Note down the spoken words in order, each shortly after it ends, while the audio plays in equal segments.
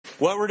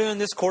What we're doing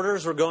this quarter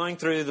is we're going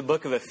through the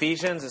book of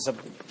Ephesians. It's a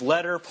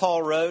letter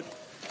Paul wrote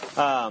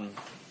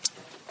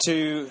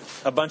to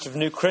a bunch of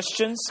new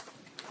Christians.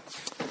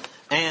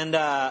 And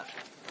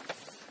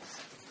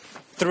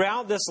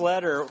throughout this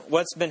letter,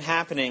 what's been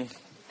happening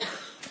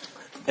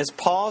is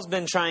Paul's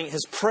been trying,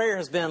 his prayer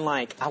has been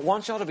like, I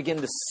want y'all to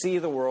begin to see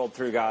the world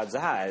through God's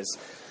eyes.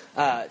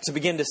 To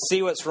begin to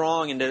see what's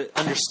wrong and to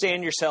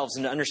understand yourselves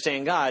and to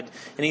understand God.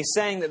 And he's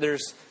saying that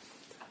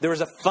there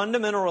was a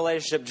fundamental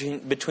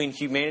relationship between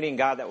humanity and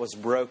God that was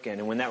broken.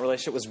 And when that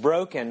relationship was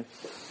broken,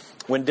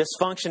 when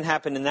dysfunction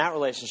happened in that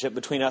relationship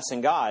between us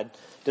and God,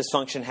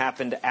 dysfunction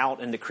happened out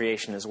into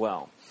creation as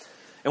well.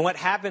 And what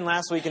happened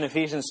last week in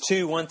Ephesians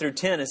 2, 1 through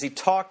 10 is he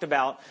talked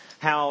about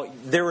how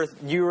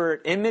you were at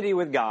enmity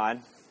with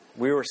God,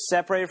 we were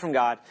separated from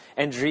God,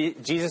 and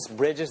Jesus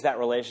bridges that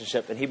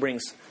relationship and he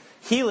brings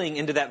healing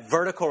into that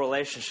vertical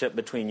relationship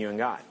between you and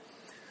God.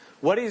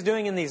 What he's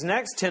doing in these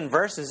next 10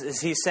 verses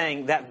is he's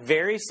saying that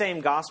very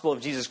same gospel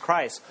of Jesus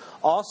Christ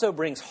also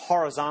brings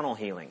horizontal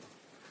healing.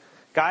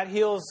 God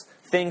heals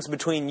things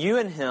between you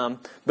and Him,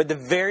 but the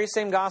very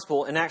same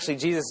gospel, and actually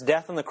Jesus'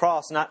 death on the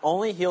cross, not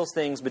only heals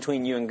things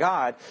between you and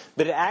God,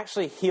 but it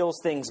actually heals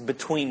things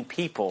between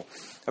people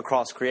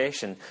across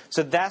creation.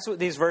 So that's what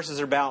these verses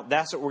are about.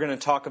 That's what we're going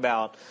to talk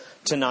about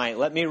tonight.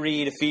 Let me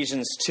read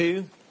Ephesians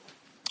 2,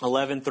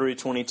 11 through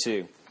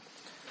 22.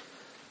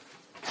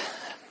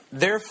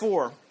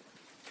 Therefore,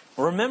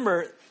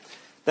 remember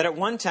that at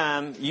one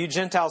time, you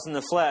Gentiles in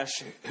the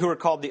flesh, who are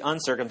called the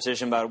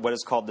uncircumcision by what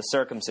is called the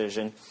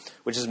circumcision,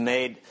 which is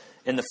made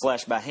in the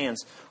flesh by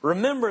hands.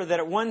 Remember that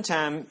at one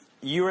time,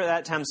 you were at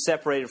that time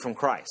separated from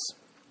Christ,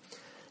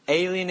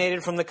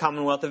 alienated from the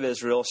commonwealth of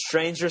Israel,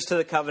 strangers to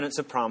the covenants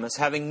of promise,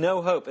 having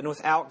no hope and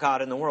without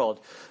God in the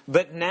world.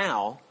 But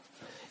now,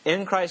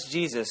 in Christ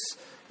Jesus,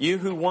 you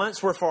who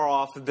once were far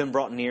off have been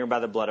brought near by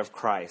the blood of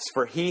Christ.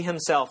 For He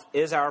Himself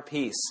is our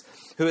peace,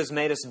 who has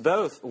made us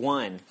both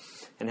one,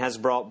 and has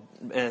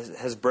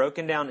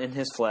broken down in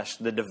His flesh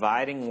the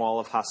dividing wall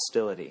of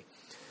hostility,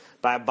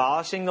 by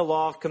abolishing the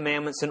law of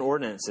commandments and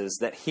ordinances,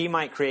 that He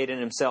might create in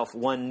Himself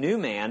one new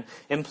man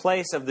in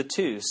place of the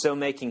two, so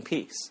making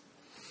peace,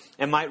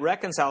 and might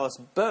reconcile us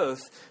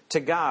both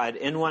to God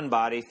in one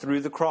body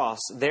through the cross,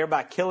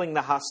 thereby killing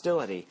the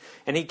hostility.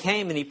 And He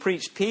came and He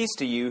preached peace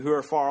to you who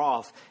are far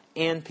off,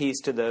 and peace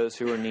to those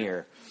who are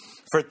near.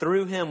 For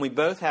through Him we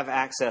both have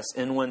access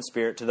in one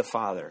Spirit to the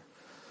Father.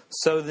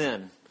 So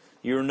then,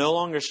 you are no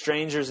longer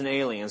strangers and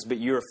aliens, but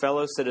you are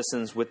fellow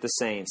citizens with the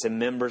saints and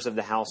members of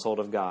the household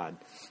of God,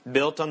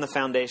 built on the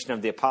foundation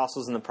of the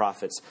apostles and the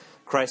prophets,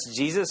 Christ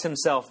Jesus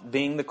Himself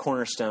being the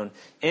cornerstone,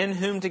 in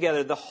whom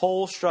together the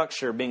whole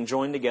structure being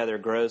joined together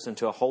grows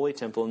into a holy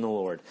temple in the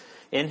Lord.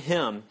 In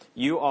Him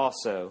you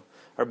also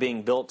are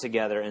being built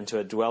together into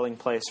a dwelling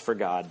place for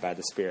God by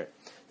the Spirit.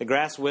 The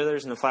grass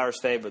withers and the flowers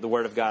fade, but the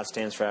word of God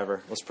stands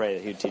forever. Let's pray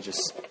that He would teach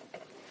us.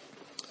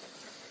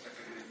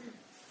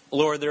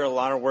 Lord, there are a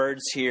lot of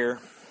words here,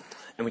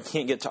 and we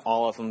can't get to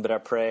all of them, but I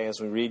pray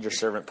as we read your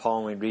servant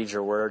Paul and we read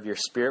your word, your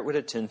Spirit would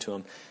attend to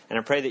them. And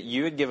I pray that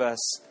you would give us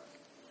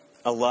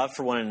a love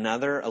for one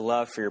another, a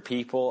love for your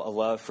people, a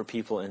love for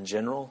people in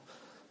general,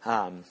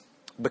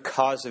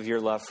 because of your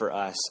love for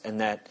us,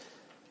 and that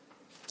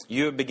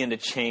you would begin to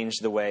change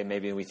the way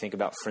maybe we think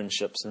about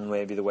friendships and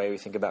maybe the way we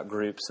think about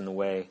groups and the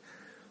way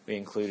we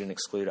include and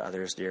exclude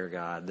others, dear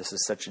God. This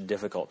is such a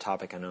difficult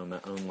topic, I know, in my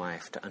own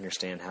life, to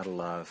understand how to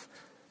love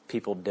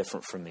people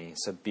different from me.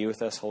 So be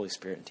with us, Holy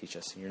Spirit, and teach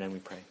us. In your name we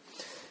pray.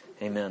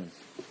 Amen.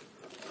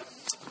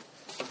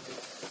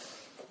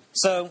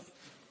 So,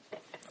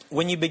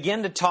 when the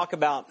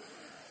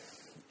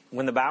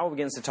Bible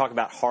begins to talk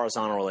about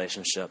horizontal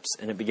relationships,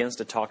 and it begins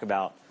to talk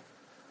about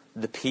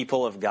the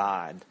people of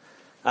God,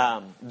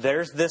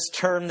 there's this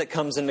term that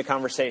comes into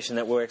conversation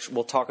that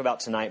we'll talk about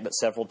tonight, but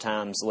several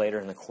times later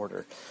in the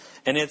quarter.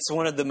 And it's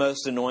one of the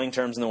most annoying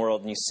terms in the world,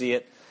 and you see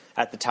it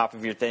at the top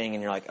of your thing,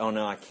 and you're like, oh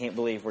no, I can't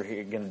believe we're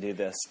going to do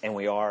this. And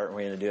we're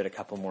going to do it a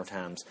couple more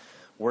times.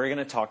 We're going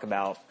to talk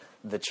about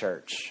the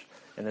church.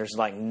 And there's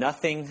like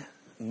nothing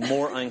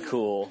more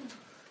uncool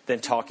than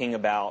talking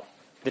about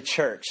the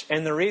church.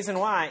 And the reason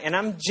why, and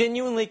I'm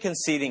genuinely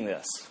conceding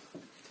this,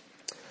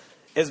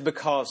 is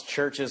because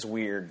church is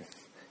weird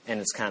and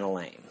it's kind of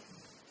lame.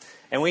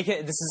 And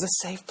this is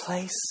a safe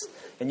place,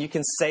 and you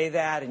can say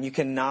that, and you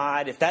can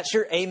nod. If that's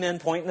your amen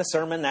point in the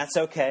sermon, that's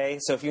okay.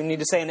 So if you need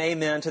to say an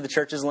amen to the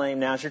church is lame,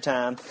 now's your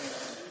time.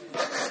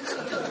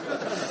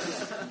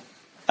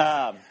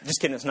 Just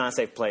kidding, it's not a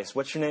safe place.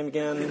 What's your name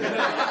again?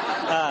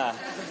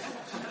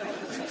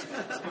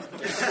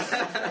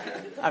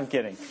 I'm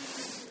kidding.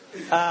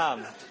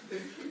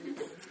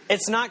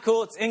 It's not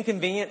cool. It's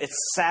inconvenient. It's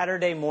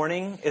Saturday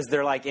morning. Is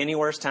there like any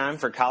worse time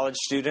for college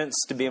students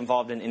to be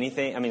involved in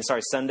anything?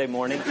 Sunday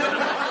morning.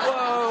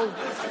 Whoa.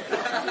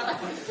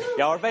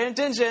 Y'all are paying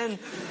attention.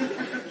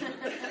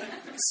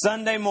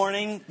 Sunday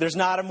morning, there's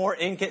not a more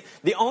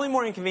the only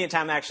more inconvenient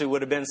time actually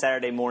would have been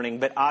Saturday morning,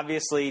 but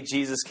obviously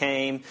Jesus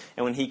came,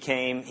 and when he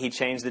came, he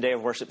changed the day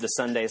of worship to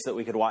Sunday so that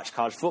we could watch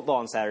college football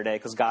on Saturday,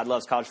 because God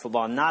loves college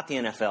football, not the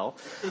NFL.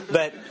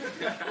 But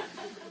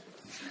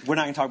we're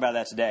not going to talk about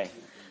that today.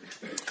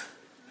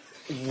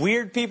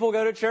 Weird people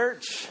go to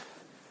church.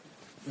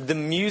 The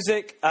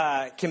music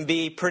can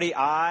be pretty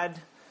odd.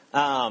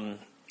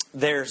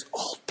 There's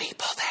old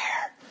people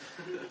there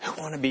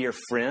who want to be your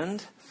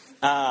friend.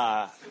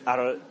 They're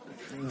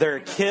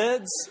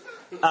kids.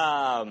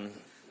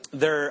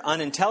 They're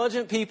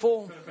unintelligent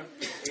people.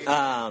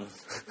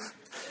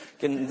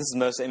 This is the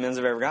most amens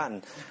I've ever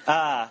gotten.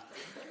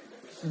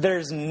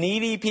 There's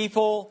needy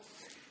people.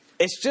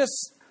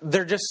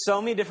 There are just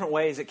so many different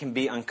ways it can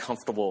be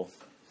uncomfortable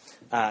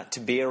to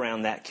be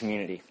around that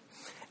community.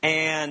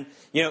 And,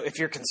 if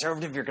you're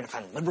conservative, you're going to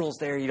find liberals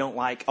there you don't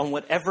like, on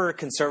whatever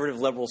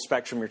conservative liberal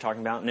spectrum you're talking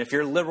about. And if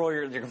you're liberal,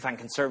 you're going to find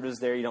conservatives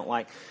there you don't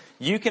like.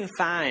 You can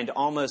find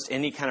almost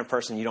any kind of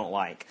person you don't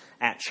like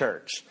at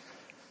church.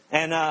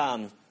 And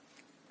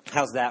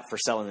how's that for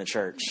selling the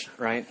church,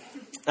 right?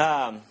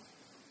 I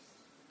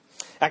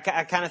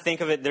kind of think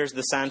of it, there's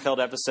the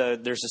Seinfeld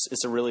episode,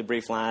 it's a really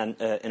brief line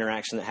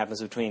interaction that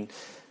happens between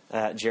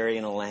Jerry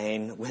and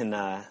Elaine when,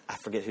 I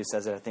forget who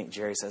says it, I think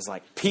Jerry says,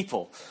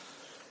 people.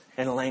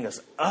 And Elaine goes,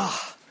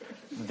 ugh,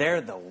 they're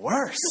the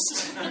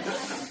worst.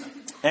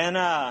 And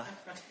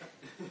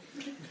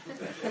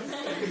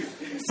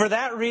for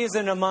that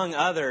reason, among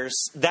others,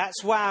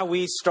 that's why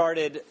we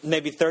started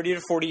maybe 30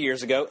 to 40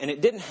 years ago, and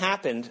it didn't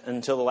happen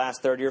until the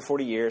last 30 or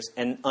 40 years,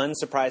 and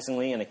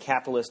unsurprisingly, in a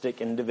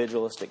capitalistic,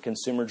 individualistic,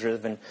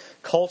 consumer-driven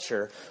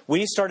culture,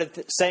 we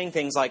started saying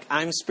things like,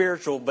 I'm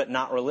spiritual but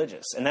not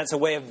religious. And that's a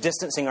way of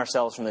distancing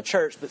ourselves from the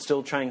church, but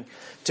still trying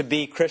to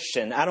be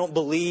Christian. I don't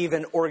believe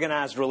in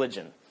organized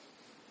religion.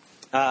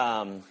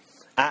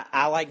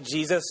 I like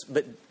Jesus,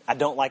 but I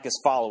don't like his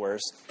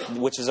followers,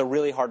 which is a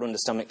really hard one to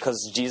stomach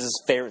because Jesus'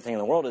 favorite thing in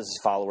the world is his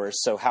followers.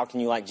 So how can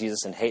you like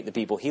Jesus and hate the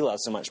people he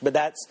loves so much? But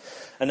that's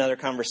another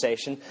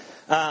conversation.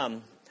 I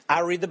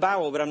read the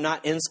Bible, but I'm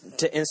not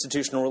into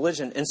institutional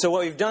religion. And so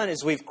what we've done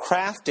is we've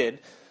crafted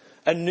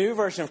a new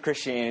version of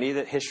Christianity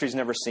that history's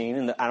never seen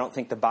and that I don't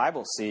think the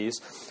Bible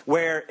sees,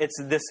 where it's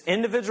this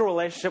individual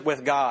relationship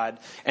with God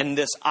and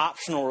this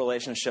optional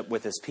relationship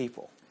with his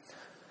people.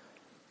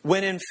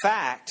 When in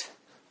fact,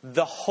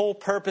 the whole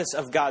purpose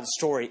of God's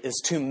story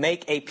is to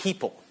make a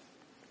people.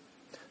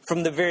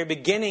 From the very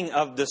beginning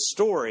of the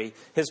story,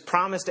 his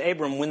promise to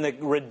Abram, when the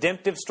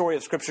redemptive story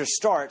of Scripture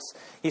starts,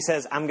 he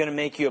says, I'm going to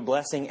make you a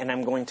blessing and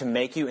I'm going to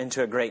make you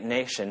into a great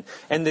nation.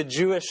 And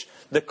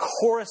the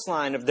chorus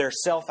line of their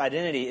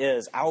self-identity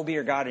is, I will be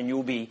your God and you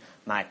will be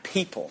my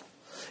people.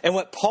 And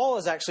what Paul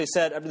has actually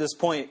said up to this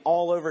point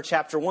all over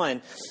chapter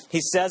 1,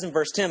 he says in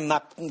verse 10,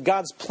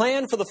 God's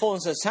plan for the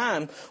fullness of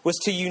time was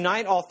to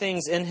unite all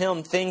things in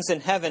him, things in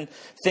heaven,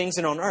 things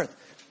on earth.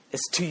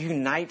 It's to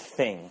unite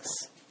things.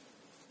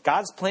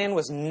 God's plan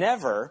was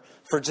never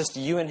for just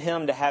you and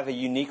him to have a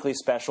uniquely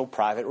special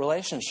private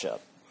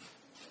relationship.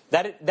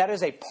 That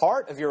is a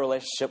part of your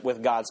relationship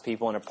with God's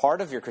people and a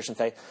part of your Christian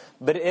faith,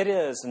 but it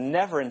is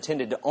never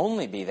intended to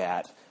only be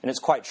that, and it's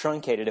quite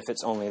truncated if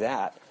it's only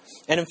that.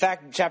 And in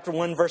fact, chapter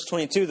 1, verse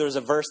 22, there's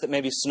a verse that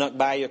maybe snuck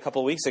by you a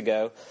couple of weeks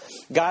ago.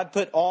 God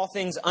put all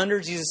things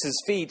under Jesus'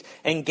 feet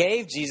and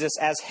gave Jesus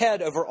as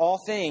head over all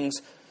things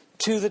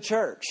to the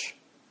church.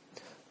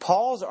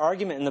 Paul's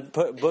argument in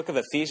the book of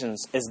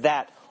Ephesians is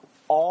that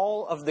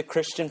all of the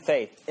Christian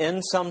faith,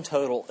 in sum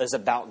total, is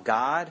about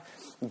God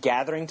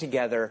gathering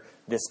together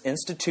this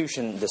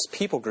institution, this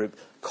people group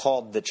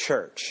called the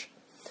church.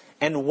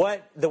 And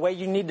the way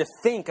you need to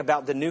think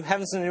about the new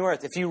heavens and the new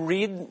earth, if you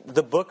read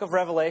the book of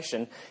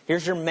Revelation,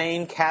 here's your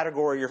main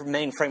category, your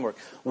main framework.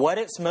 What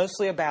it's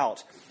mostly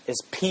about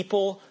is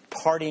people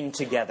partying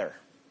together.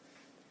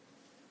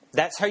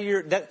 That's how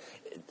we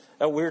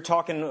were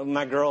talking,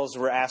 my girls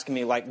were asking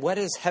me, what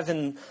is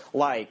heaven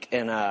like?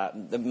 And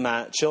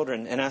my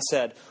children, and I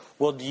said,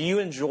 well, do you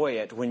enjoy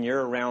it when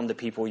you're around the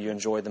people you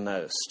enjoy the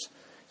most?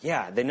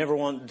 Yeah, they never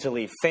want to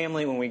leave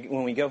family.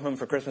 When we go home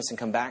for Christmas and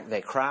come back, they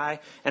cry.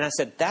 And I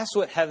said, that's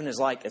what heaven is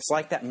like. It's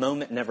like that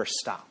moment never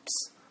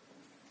stops.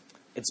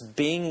 It's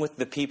being with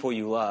the people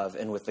you love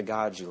and with the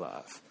God you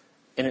love.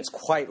 And it's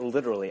quite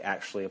literally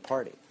actually a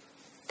party.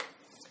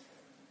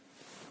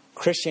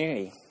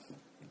 Christianity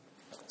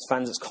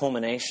finds its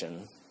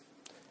culmination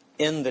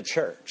in the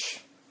church.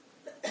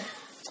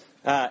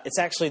 It's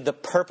actually the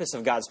purpose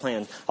of God's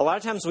plan. A lot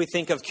of times we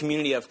think of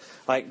community of,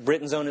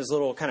 Britain's own his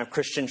little kind of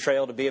Christian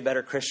trail to be a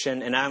better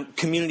Christian, and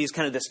community is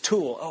kind of this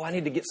tool. Oh, I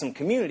need to get some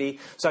community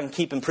so I can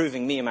keep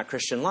improving me and my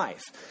Christian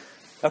life.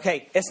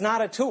 Okay, it's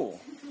not a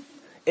tool.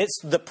 It's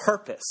the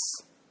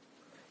purpose.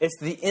 It's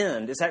the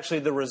end. It's actually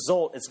the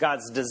result. It's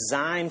God's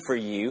design for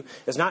you.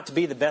 It's not to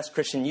be the best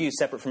Christian you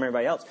separate from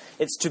everybody else.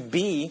 It's to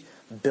be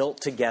built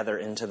together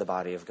into the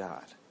body of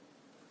God.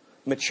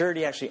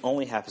 Maturity actually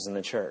only happens in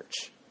the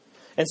church.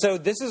 And so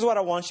this is what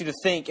I want you to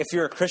think if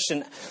you're a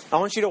Christian. I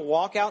want you to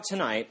walk out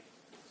tonight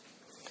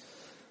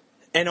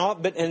And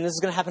this is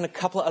going to happen a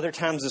couple of other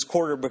times this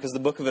quarter because the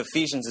book of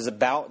Ephesians is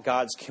about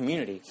God's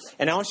community.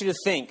 And I want you to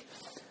think,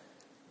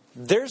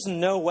 there's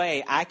no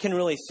way I can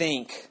really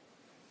think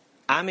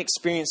I'm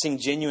experiencing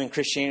genuine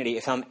Christianity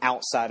if I'm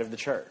outside of the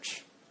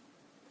church.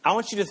 I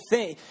want you to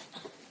think,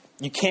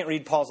 you can't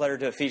read Paul's letter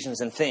to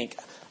Ephesians and think,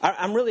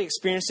 I'm really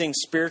experiencing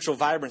spiritual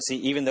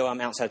vibrancy even though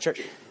I'm outside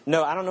church.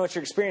 No, I don't know what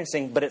you're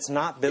experiencing, but it's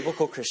not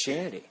biblical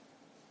Christianity.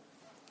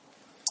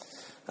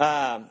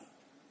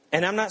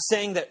 And I'm not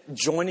saying that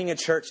joining a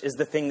church is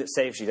the thing that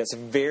saves you. That's a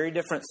very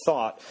different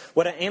thought.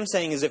 What I am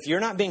saying is if you're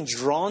not being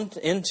drawn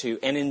into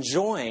and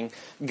enjoying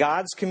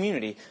God's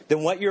community,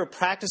 then what you're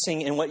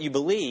practicing and what you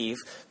believe,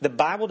 the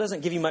Bible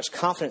doesn't give you much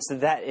confidence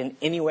that that in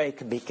any way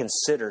could be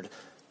considered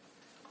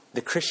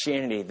the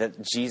Christianity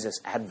that Jesus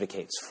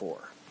advocates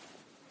for.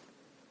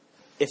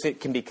 If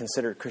it can be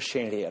considered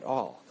Christianity at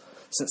all.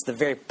 Since the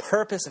very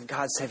purpose of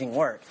God's saving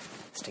work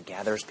is to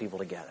gather His people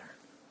together.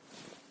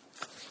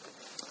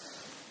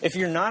 If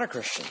you're not a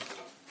Christian,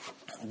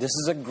 this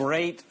is a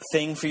great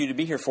thing for you to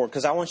be here for,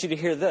 because I want you to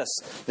hear this.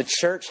 The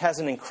church has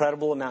an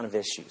incredible amount of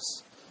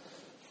issues.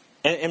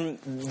 And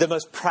the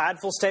most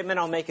prideful statement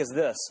I'll make is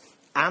this.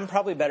 I'm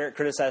probably better at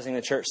criticizing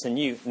the church than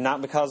you,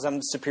 not because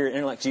I'm superior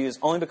intellect to you, it's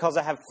only because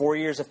I have 4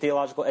 years of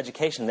theological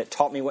education that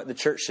taught me what the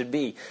church should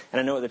be. And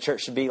I know what the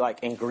church should be like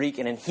in Greek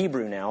and in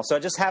Hebrew now. So I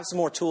just have some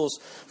more tools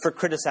for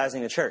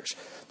criticizing the church.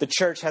 The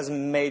church has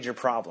major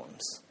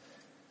problems.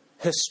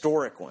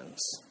 Historic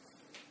ones.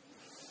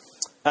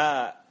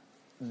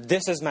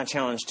 This is my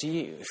challenge to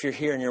you. If you're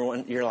here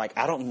and you're like,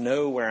 I don't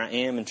know where I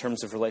am in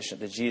terms of relationship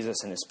to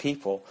Jesus and His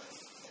people,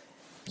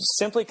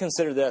 simply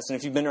consider this. And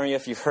if you've been here,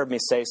 if you've heard me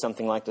say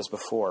something like this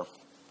before,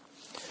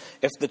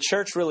 if the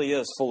church really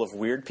is full of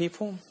weird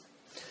people,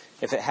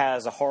 if it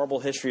has a horrible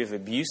history of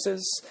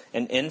abuses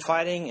and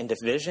infighting and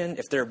division,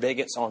 if there are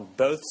bigots on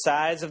both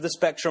sides of the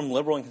spectrum,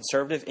 liberal and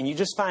conservative, and you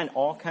just find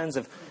all kinds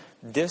of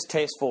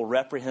distasteful,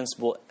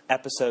 reprehensible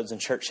episodes in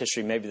church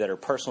history, maybe that are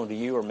personal to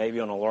you or maybe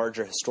on a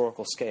larger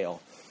historical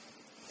scale.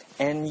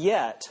 And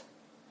yet,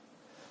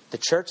 the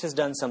church has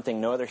done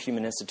something no other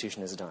human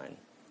institution has done.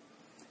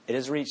 It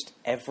has reached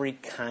every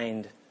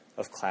kind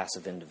of class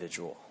of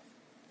individual.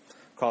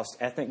 Crossed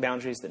ethnic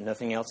boundaries that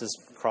nothing else has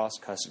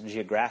crossed,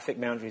 geographic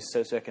boundaries,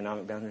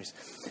 socioeconomic boundaries.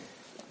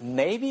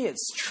 Maybe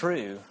it's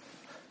true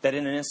that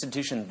in an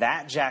institution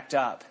that jacked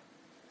up,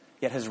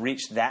 yet has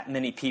reached that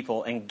many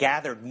people and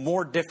gathered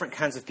more different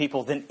kinds of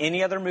people than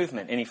any other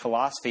movement, any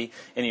philosophy,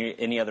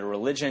 any other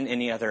religion,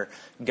 any other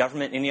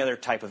government, any other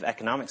type of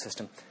economic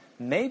system.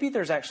 Maybe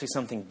there's actually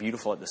something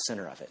beautiful at the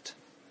center of it.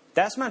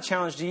 That's my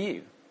challenge to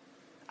you.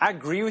 I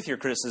agree with your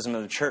criticism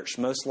of the church,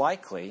 most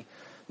likely.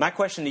 My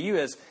question to you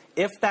is,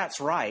 if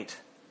that's right,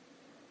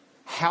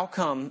 how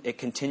come it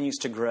continues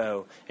to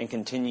grow and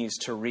continues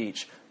to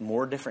reach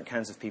more different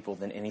kinds of people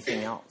than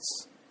anything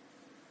else?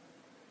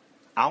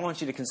 I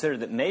want you to consider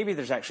that maybe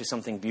there's actually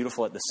something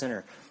beautiful at the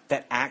center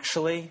that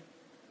actually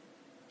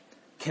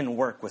can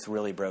work with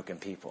really broken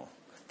people,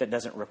 that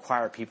doesn't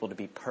require people to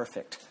be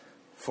perfect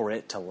for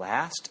it to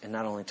last, and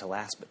not only to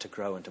last, but to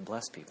grow and to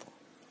bless people.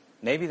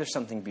 Maybe there's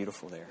something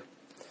beautiful there.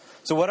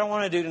 So what I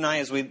want to do tonight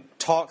as we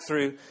talk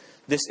through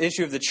this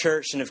issue of the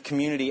church and of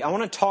community, I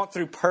want to talk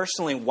through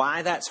personally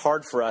why that's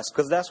hard for us,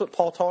 because that's what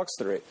Paul talks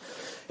through.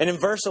 And in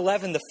verse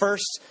 11, the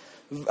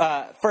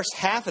first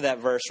half of that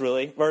verse,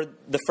 really, or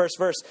the first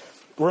verse,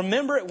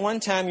 remember at one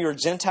time you were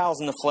Gentiles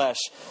in the flesh,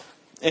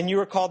 and you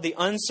were called the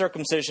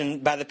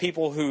uncircumcision by the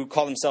people who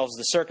call themselves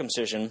the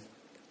circumcision,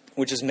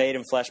 which is made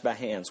in flesh by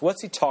hands.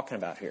 What's he talking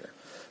about here?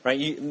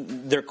 Right?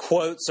 There are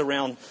quotes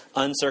around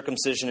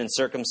uncircumcision and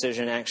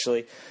circumcision,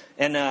 actually.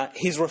 And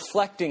he's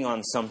reflecting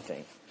on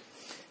something.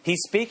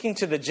 He's speaking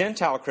to the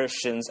Gentile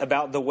Christians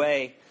about the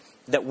way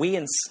that we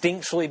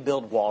instinctually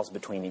build walls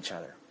between each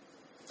other.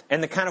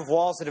 And the kind of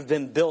walls that have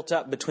been built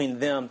up between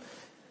them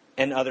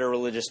and other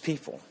religious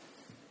people.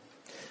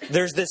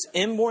 There's this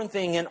inborn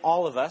thing in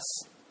all of us,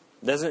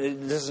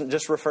 it doesn't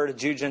just refer to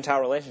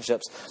Jew-Gentile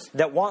relationships,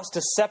 that wants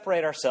to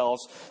separate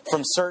ourselves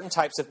from certain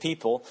types of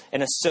people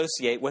and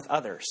associate with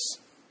others.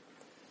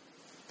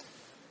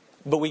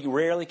 But we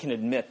rarely can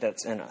admit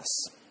that's in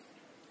us.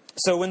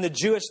 So when the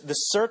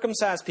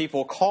circumcised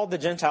people called the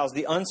Gentiles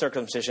the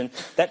uncircumcision,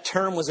 that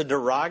term was a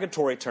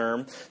derogatory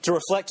term to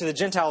reflect to the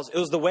Gentiles. It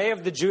was the way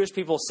of the Jewish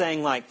people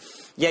saying, like,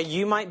 yeah,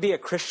 you might be a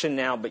Christian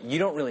now, but you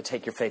don't really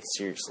take your faith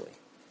seriously.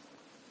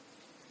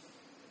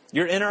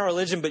 You're in our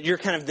religion, but you're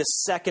kind of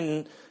this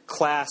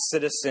second-class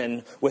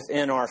citizen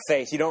within our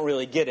faith. You don't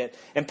really get it.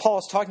 And Paul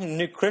is talking to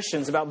new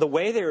Christians about the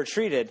way they were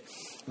treated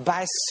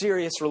by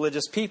serious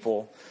religious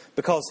people,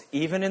 because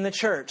even in the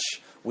church,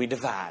 we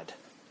divide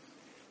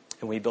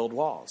and we build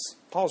walls.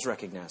 Paul's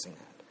recognizing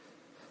that.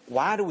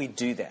 Why do we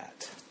do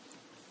that?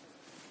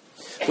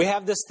 We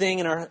have this thing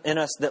in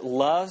us that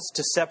loves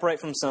to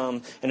separate from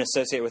some and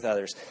associate with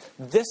others.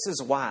 This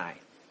is why.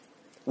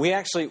 We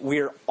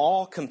are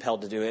all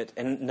compelled to do it,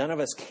 and none of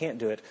us can't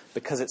do it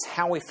because it's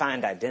how we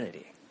find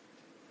identity.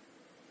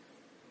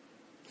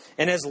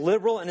 And as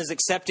liberal and as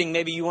accepting,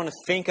 maybe you want to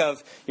think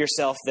of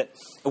yourself that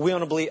we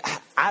want to believe,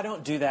 I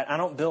don't do that. I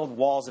don't build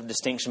walls of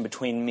distinction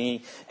between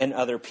me and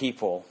other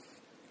people.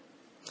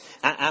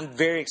 I'm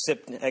very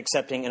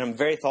accepting and I'm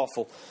very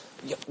thoughtful.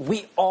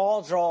 We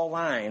all draw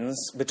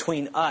lines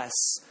between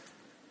us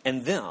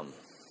and them.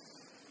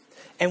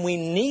 And we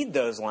need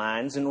those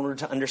lines in order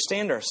to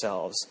understand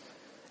ourselves.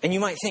 And you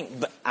might think,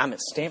 but I'm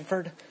at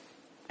Stanford,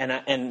 and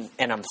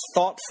I'm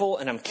thoughtful,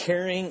 and I'm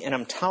caring, and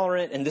I'm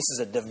tolerant, and this is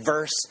a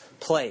diverse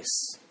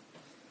place.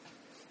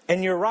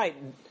 And you're right,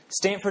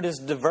 Stanford is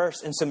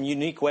diverse in some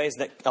unique ways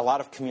that a lot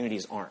of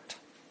communities aren't.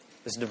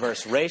 It's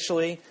diverse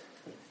racially,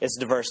 it's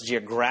diverse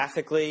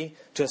geographically.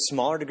 To a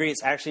smaller degree,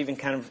 it's actually even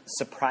kind of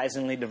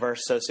surprisingly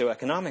diverse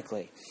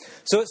socioeconomically.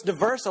 So it's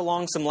diverse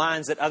along some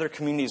lines that other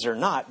communities are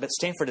not, but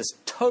Stanford is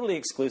totally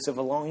exclusive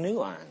along new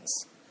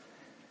lines.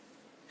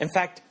 In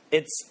fact,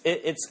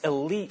 it's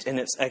elite in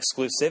its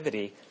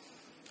exclusivity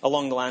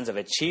along the lines of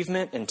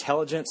achievement,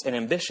 intelligence, and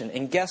ambition.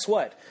 And guess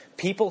what?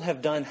 People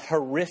have done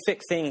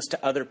horrific things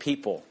to other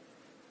people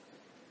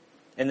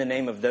in the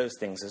name of those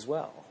things as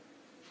well.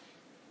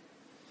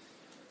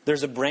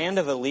 There's a brand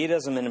of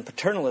elitism and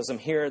paternalism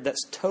here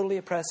that's totally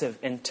oppressive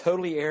and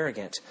totally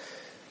arrogant.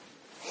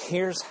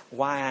 Here's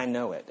why I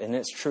know it, and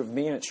it's true of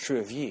me and it's true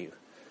of you.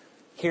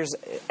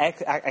 I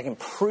can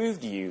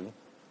prove to you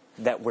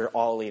that we're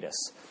all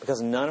elitists,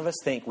 because none of us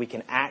think we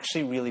can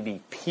actually really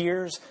be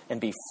peers and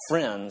be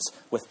friends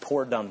with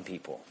poor, dumb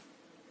people.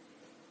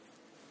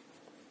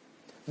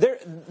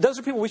 Those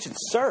are people we should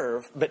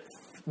serve, but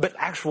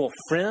actual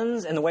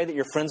friends and the way that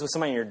you're friends with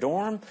somebody in your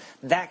dorm,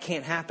 that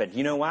can't happen.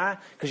 You know why?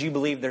 Because you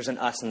believe there's an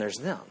us and there's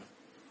them.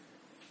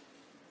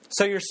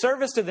 So your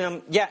service to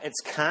them, yeah,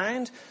 it's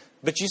kind,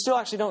 but you still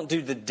actually don't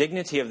do the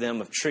dignity to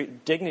them of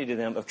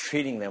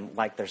treating them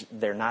like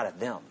they're not a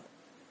them.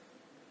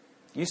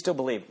 You still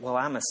believe, well,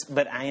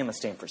 but I am a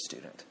Stanford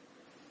student.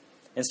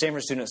 And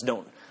Stanford students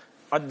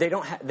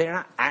they're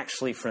not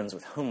actually friends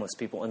with homeless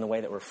people in the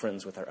way that we're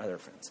friends with our other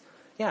friends.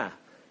 Yeah,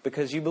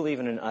 because you believe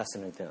in an us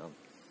and a them.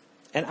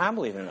 And I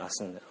believe in an us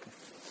and them.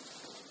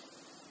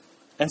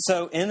 And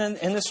so in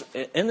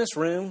this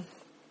room,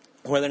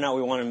 whether or not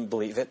we want to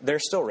believe it,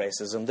 there's still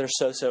racism. There's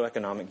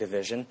socioeconomic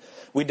division.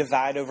 We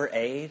divide over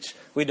age.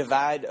 We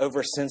divide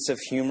over sense of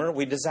humor.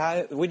 We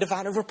divide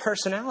over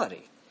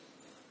personality.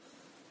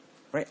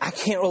 Right? I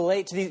can't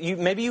relate to these.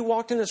 Maybe you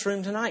walked in this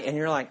room tonight and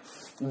you're like,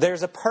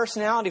 there's a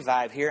personality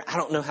vibe here I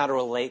don't know how to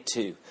relate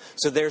to.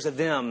 So there's a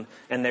them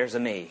and there's a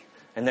me.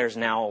 And there's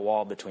now a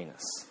wall between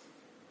us.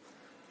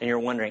 And you're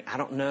wondering, I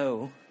don't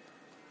know.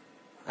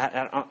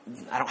 I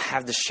don't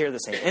have to share the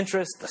same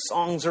interests. The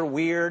songs are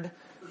weird.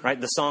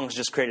 Right? The songs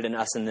just created an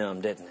us and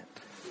them, didn't it?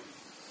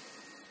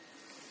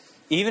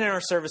 Even in our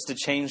service to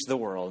change the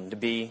world and to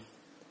be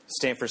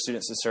Stanford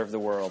students to serve the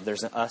world,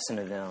 there's an us and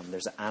a them.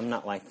 There's an I'm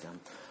not like them.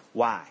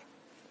 Why?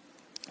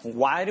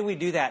 Why do we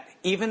do that,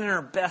 even in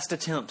our best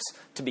attempts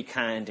to be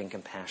kind and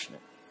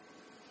compassionate?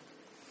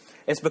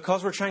 It's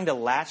because we're trying to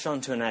latch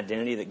onto an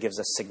identity that gives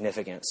us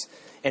significance.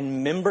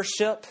 And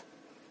membership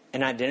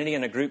and identity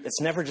in a group, it's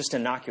never just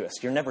innocuous.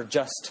 You're never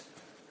just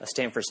a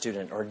Stanford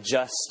student or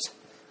just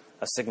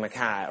a Sigma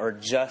Chi or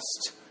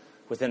just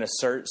within a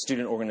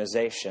student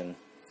organization.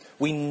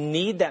 We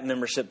need that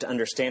membership to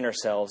understand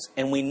ourselves,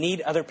 and we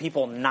need other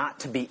people not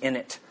to be in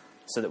it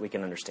so that we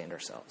can understand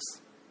ourselves.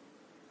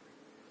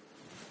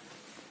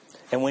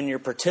 And when your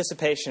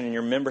participation and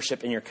your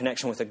membership and your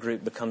connection with a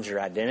group becomes your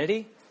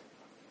identity,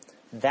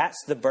 that's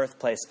the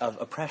birthplace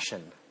of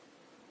oppression.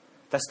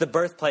 That's the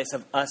birthplace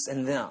of us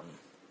and them.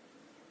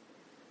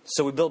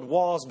 So we build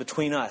walls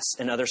between us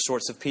and other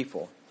sorts of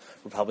people.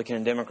 Republican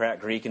and Democrat,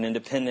 Greek and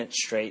independent,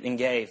 straight and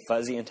gay,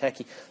 fuzzy and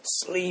techie,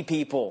 slee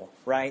people,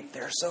 right?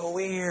 They're so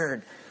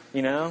weird,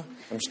 you know?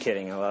 I'm just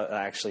kidding.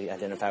 I actually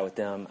identify with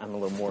them. I'm a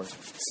little more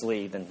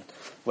slee than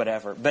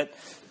whatever. But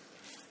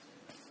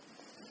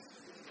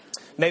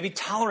maybe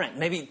tolerant.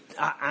 Maybe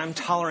I'm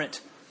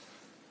tolerant,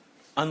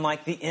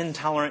 unlike the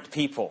intolerant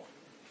people.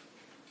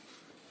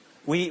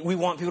 We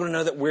want people to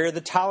know that we're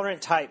the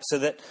tolerant type so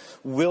that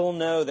we'll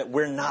know that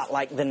we're not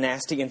like the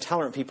nasty,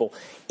 intolerant people.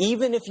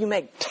 Even if you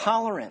make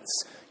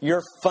tolerance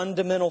your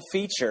fundamental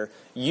feature,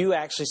 you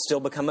actually still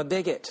become a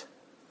bigot.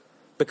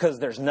 Because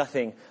there's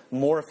nothing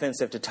more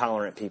offensive to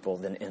tolerant people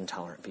than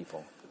intolerant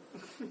people.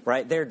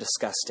 Right? They're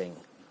disgusting.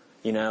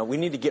 You know, we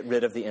need to get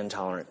rid of the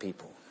intolerant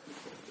people.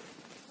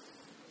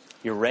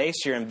 Your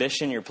race, your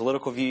ambition, your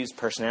political views,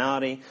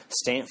 personality,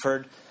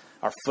 Stanford,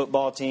 our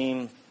football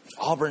team,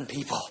 Auburn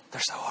people,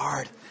 they're so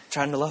hard. I'm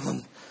trying to love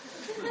them,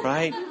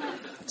 right?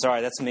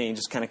 Sorry, that's me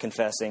just kind of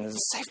confessing. This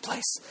is a safe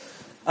place.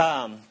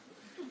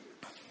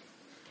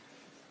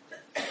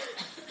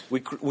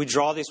 We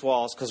draw these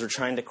walls because we're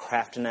trying to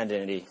craft an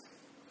identity,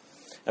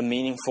 a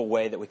meaningful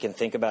way that we can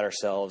think about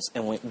ourselves.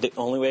 And the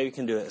only way we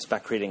can do it is by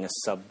creating a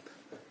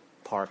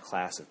subpar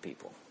class of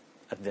people,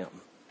 of them.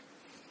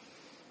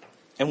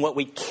 And what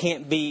we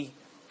can't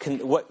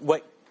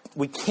what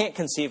we can't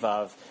conceive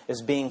of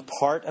is being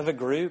part of a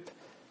group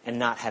and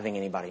not having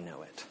anybody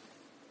know it.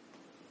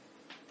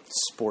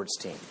 Sports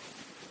team,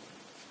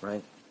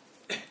 right?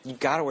 You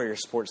got to wear your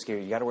sports gear.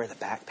 You got to wear the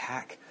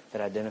backpack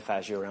that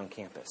identifies you around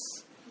campus.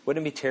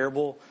 Wouldn't it be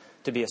terrible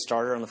to be a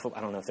starter on the football?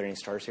 I don't know if there are any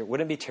starters here.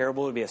 Wouldn't it be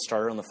terrible to be a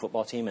starter on the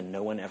football team and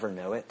no one ever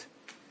know it?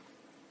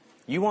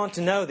 You want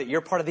to know that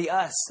you're part of the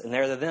us and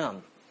they're the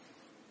them.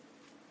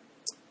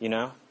 You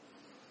know?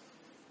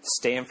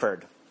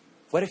 Stanford.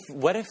 What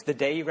if the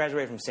day you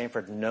graduated from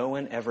Stanford, no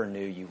one ever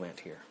knew you went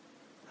here?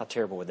 How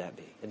terrible would that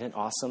be? Isn't it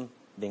awesome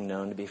being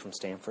known to be from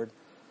Stanford?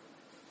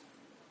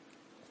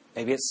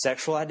 Maybe it's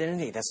sexual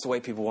identity. That's the way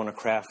people want to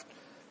craft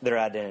their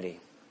identity.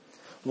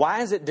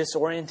 Why is it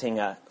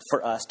disorienting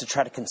for us to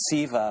try to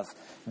conceive of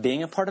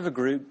being a part of a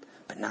group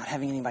but not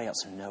having anybody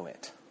else know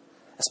it?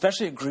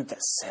 Especially a group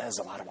that says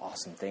a lot of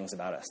awesome things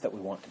about us that we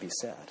want to be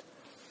said.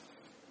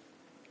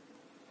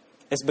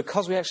 It's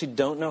because we actually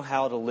don't know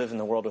how to live in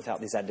the world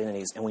without these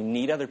identities, and we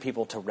need other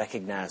people to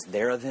recognize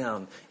they're a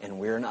them and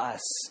we're an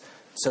us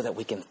so that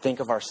we can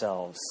think of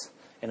ourselves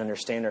and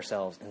understand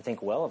ourselves and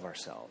think well of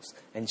ourselves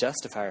and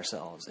justify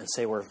ourselves and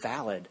say we're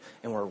valid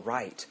and we're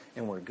right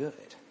and we're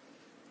good.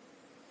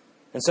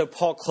 And so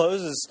Paul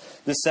closes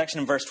this section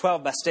in verse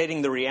 12 by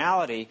stating the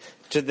reality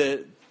to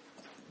the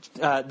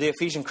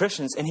Ephesian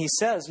Christians. And he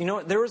says, you know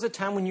what, there was a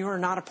time when you were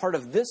not a part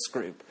of this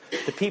group,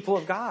 the people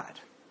of God.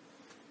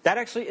 That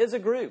actually is a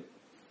group.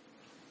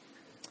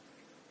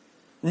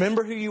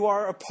 Remember who you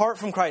are apart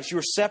from Christ. You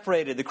were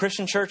separated. The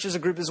Christian church is a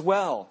group as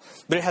well.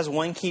 But it has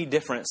one key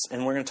difference,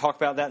 and we're going to talk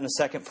about that in the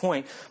second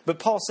point. But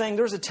Paul's saying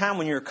there was a time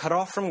when you were cut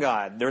off from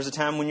God. There was a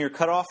time when you were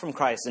cut off from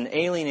Christ and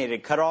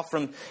alienated, cut off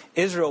from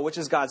Israel, which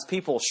is God's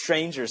people,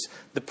 strangers.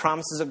 The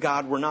promises of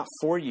God were not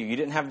for you. You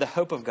didn't have the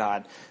hope of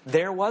God.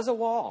 There was a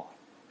wall.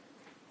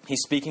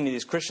 He's speaking to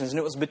these Christians, and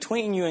it was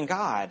between you and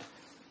God.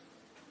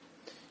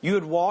 You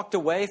had walked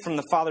away from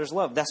the Father's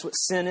love. That's what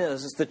sin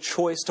is. It's the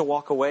choice to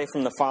walk away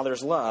from the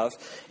Father's love.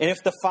 And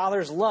if the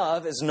Father's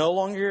love is no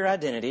longer your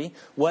identity,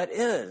 what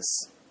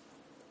is?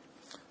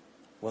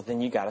 Well,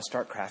 then you got to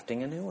start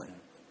crafting a new one.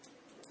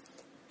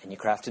 And you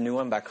craft a new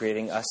one by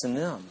creating us and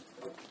them.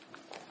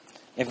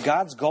 If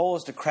God's goal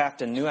is to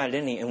craft a new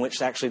identity in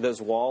which actually those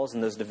walls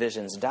and those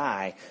divisions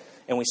die,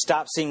 and we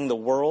stop seeing the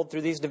world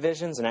through these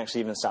divisions and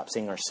actually even stop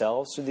seeing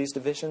ourselves through these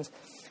divisions,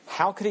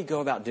 how could he go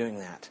about doing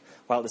that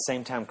while at the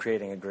same time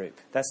creating a group?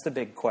 That's the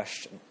big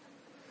question.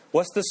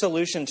 What's the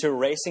solution to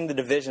erasing the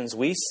divisions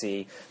we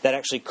see that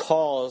actually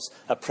cause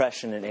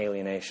oppression and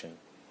alienation?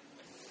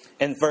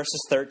 And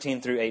verses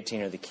 13 through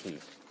 18 are the key.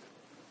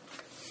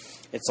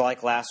 It's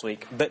like last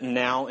week, but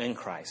now in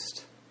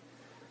Christ.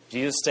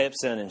 Jesus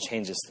steps in and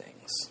changes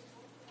things.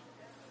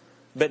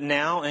 But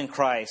now in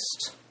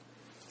Christ,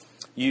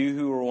 you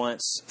who were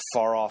once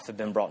far off have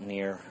been brought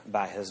near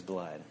by his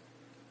blood.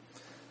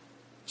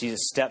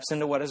 Jesus steps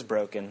into what is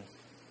broken.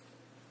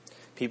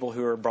 People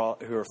who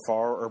are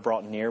far are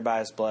brought near by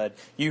his blood.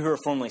 You who are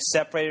formerly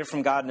separated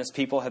from God and his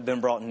people have been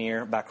brought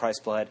near by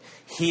Christ's blood.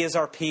 He is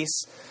our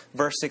peace.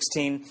 Verse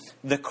 16,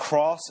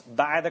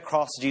 by the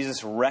cross,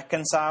 Jesus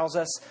reconciles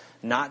us,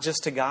 not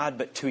just to God,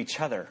 but to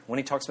each other. When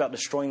he talks about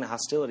destroying the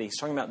hostility, he's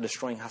talking about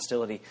destroying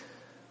hostility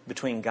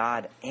between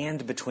God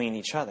and between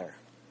each other.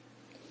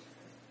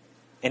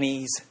 And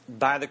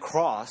by the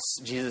cross,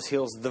 Jesus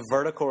heals the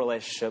vertical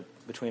relationship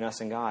between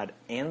us and God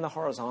and the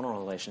horizontal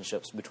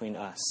relationships between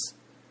us.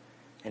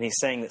 And he's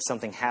saying that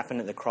something happened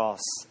at the cross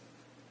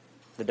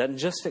that doesn't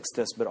just fix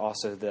this, but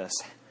also this.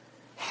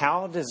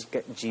 How does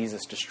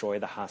Jesus destroy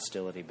the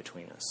hostility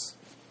between us?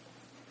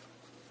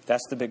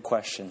 That's the big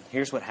question.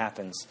 Here's what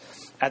happens.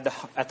 At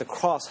the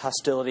cross,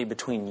 hostility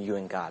between you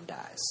and God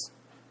dies.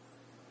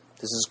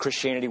 This is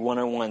Christianity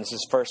 101. This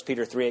is 1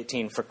 Peter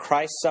 3:18. For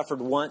Christ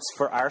suffered once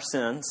for our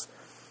sins.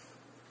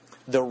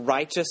 The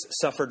righteous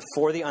suffered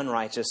for the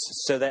unrighteous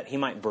so that he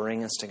might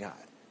bring us to God.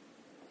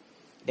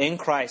 In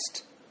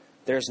Christ,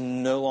 there's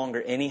no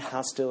longer any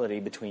hostility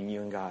between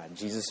you and God.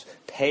 Jesus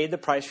paid the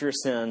price for your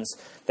sins.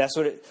 That's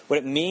what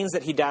it means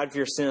that he died for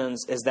your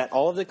sins, is that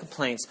all of the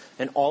complaints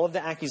and all of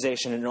the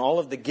accusation and all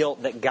of the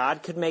guilt that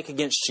God could make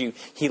against you,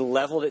 he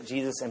leveled at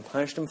Jesus and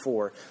punished him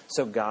for.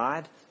 So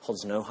God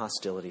holds no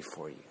hostility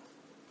for you.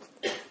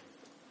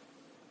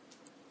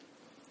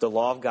 The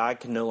law of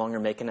God can no longer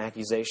make an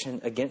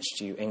accusation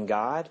against you. And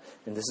God,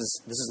 and this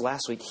is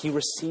last week, he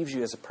receives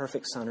you as a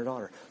perfect son or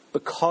daughter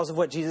because of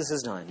what Jesus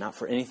has done, not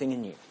for anything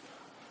in you.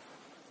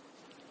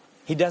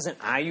 He doesn't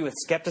eye you with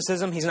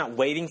skepticism. He's not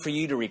waiting for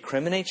you to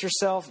recriminate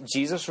yourself.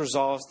 Jesus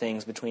resolves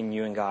things between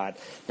you and God.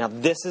 Now,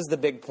 this is the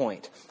big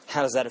point.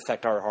 How does that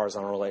affect our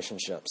horizontal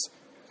relationships?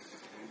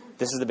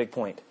 This is the big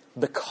point.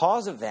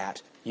 Because of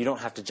that, you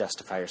don't have to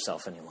justify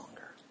yourself any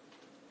longer.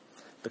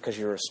 Because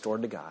you're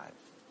restored to God.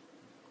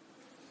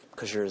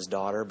 Because you're his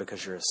daughter,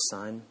 because you're his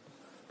son,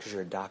 because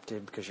you're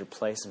adopted, because your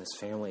place in his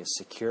family is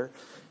secure.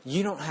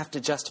 You don't have to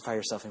justify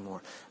yourself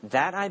anymore.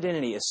 That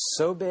identity is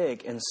so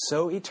big and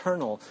so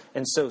eternal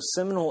and so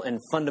seminal and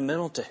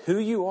fundamental to who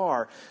you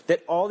are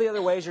that all the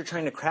other ways you're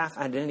trying to craft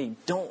identity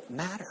don't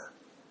matter.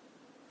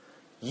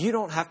 You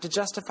don't have to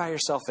justify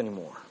yourself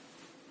anymore.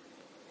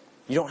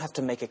 You don't have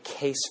to make a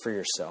case for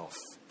yourself.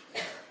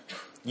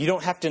 You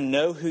don't have to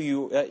know who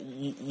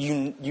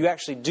you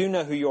actually do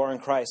know who you are in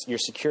Christ. You're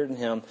secured in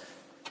Him,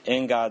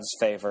 in God's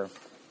favor,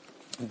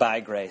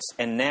 by grace.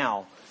 And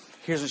now,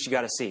 here's what you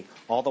got to see.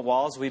 All the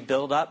walls we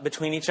build up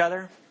between each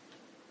other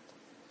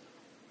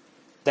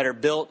that are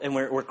built, and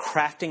we're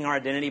crafting our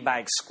identity by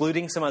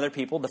excluding some other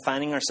people,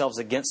 defining ourselves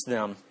against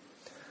them,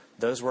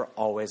 those were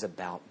always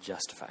about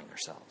justifying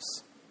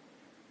ourselves.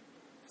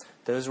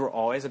 Those were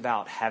always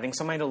about having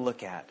somebody to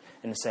look at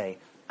and to say,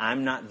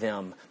 I'm not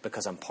them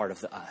because I'm part of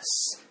the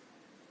us.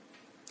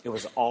 It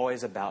was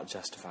always about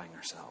justifying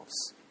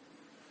ourselves.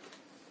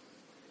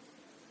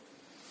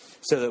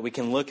 So that we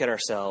can look at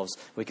ourselves,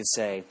 we could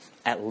say,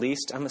 at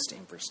least I'm a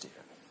Stanford student.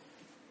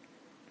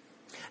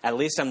 At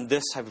least I'm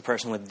this type of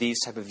person with these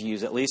type of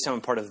views. At least I'm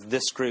a part of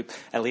this group.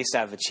 At least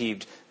I've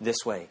achieved this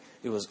way.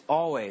 It was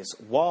always,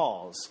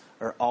 walls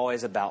are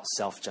always about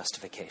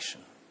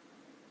self-justification.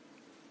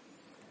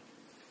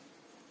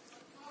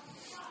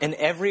 In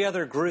every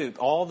other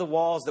group, all the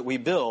walls that we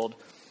build,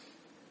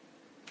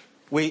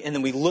 and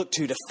then we look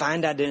to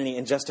find identity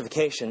and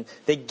justification,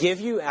 they give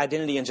you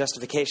identity and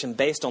justification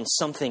based on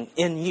something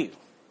in you.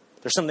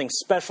 There's something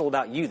special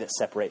about you that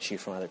separates you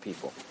from other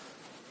people.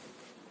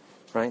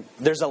 Right?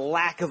 There's a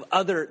lack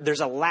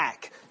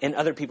in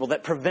other people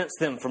that prevents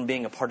them from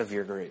being a part of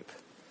your group.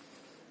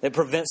 That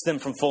prevents them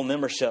from full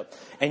membership.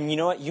 And you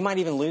know what? You might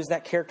even lose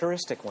that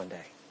characteristic one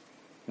day.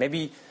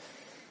 Maybe,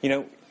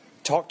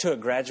 talk to a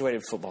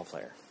graduated football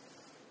player.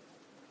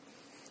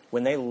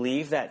 When they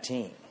leave that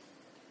team,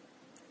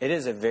 it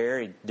is a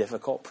very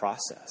difficult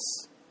process.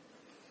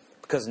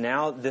 Because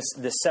now this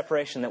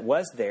separation that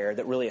was there,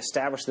 that really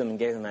established them and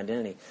gave them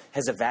identity,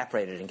 has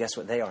evaporated. And guess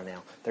what they are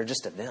now? They're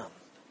just a them.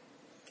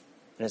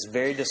 And it's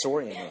very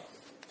disorienting.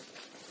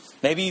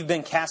 Maybe you've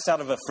been cast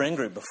out of a friend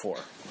group before.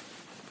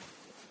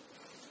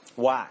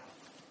 Why?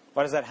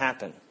 Why does that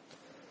happen?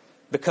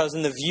 Because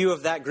in the view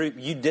of that group,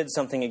 you did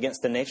something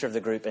against the nature of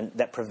the group and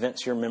that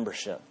prevents your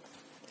membership.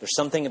 There's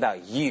something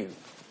about you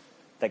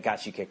that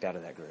got you kicked out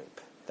of that group,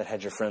 that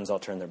had your friends all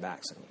turn their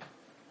backs on you.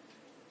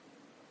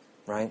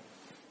 Right?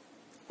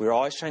 We're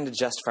always trying to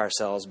justify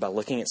ourselves by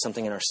looking at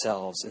something in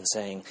ourselves and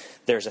saying,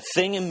 there's a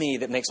thing in me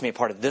that makes me a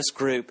part of this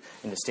group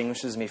and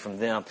distinguishes me from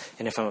them.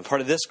 And if I'm a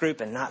part of this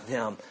group and not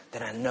them,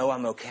 then I know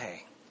I'm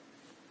okay.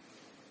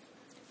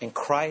 And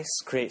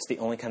Christ creates the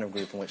only kind of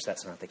group in which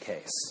that's not the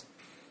case.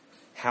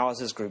 How is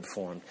His group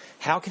formed?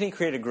 How can He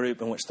create a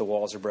group in which the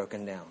walls are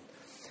broken down?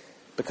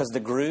 Because the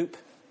group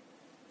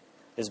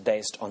is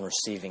based on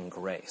receiving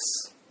grace.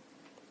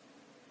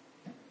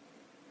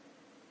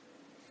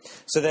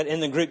 So that in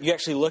the group, you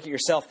actually look at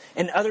yourself,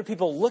 and other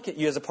people look at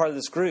you as a part of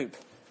this group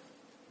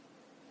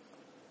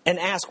and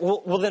ask,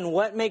 well, then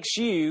what makes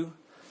you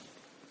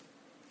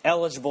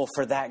eligible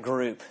for that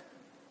group,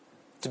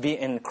 to be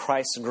in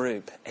Christ's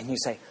group? And you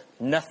say,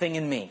 nothing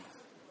in me.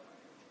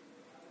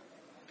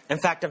 In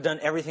fact, I've done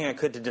everything I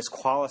could to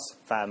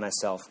disqualify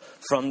myself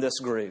from this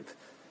group.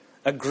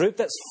 A group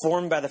that's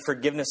formed by the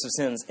forgiveness of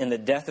sins in the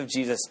death of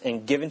Jesus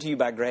and given to you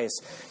by grace.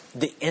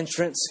 The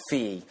entrance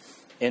fee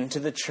into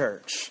the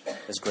church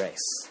is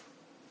grace.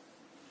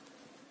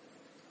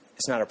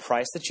 It's not a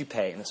price that you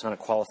pay, and it's not a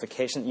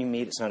qualification that you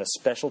meet. It's not a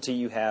specialty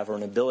you have or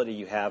an ability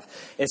you have.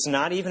 It's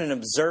not even an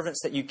observance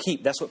that you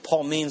keep. That's what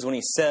Paul means when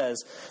he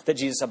says that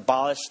Jesus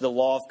abolished the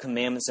law of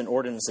commandments and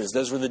ordinances.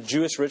 Those were the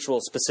Jewish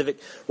rituals, specific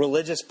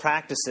religious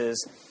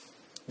practices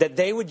that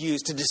they would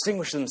use to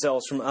distinguish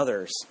themselves from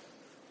others.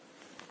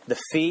 The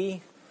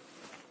fee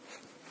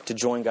to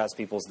join God's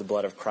people is the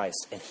blood of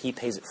Christ, and He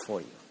pays it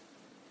for you.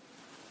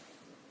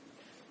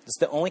 It's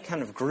the only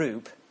kind of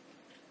group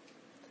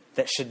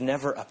that should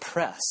never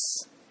oppress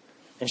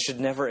and should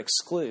never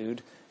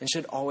exclude and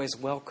should always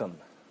welcome.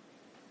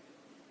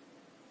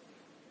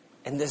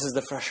 And this is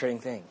the frustrating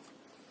thing.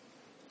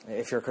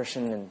 If you're a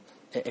Christian and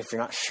if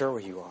you're not sure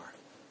where you are,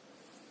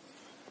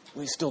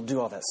 we still do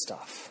all that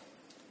stuff.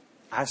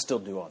 I still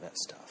do all that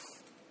stuff.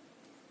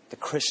 The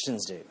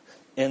Christians do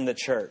in the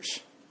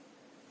church.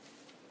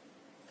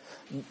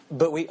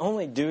 But we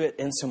only do it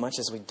in so much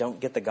as we don't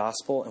get the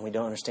gospel and we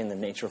don't understand the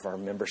nature of our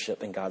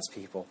membership in God's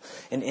people.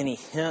 And any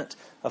hint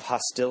of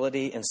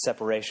hostility and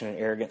separation and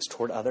arrogance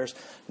toward others,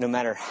 no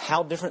matter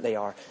how different they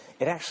are,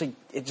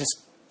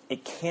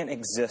 it can't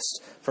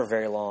exist for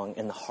very long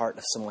in the heart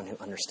of someone who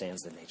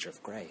understands the nature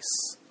of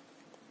grace.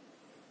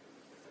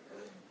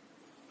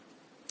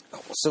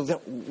 So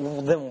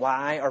then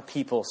why are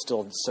people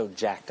still so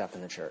jacked up in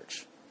the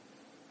church?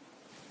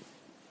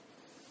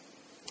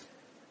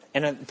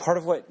 And part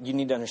of what you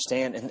need to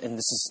understand, and this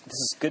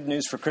is good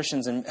news for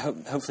Christians and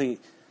hopefully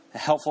a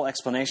helpful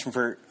explanation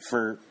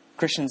for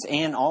Christians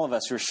and all of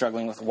us who are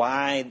struggling with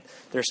why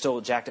there's still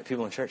jacked up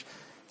people in church.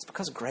 It's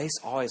because grace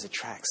always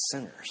attracts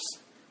sinners.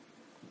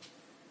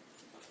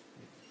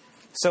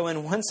 So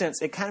in one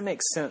sense, it kind of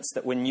makes sense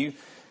that when you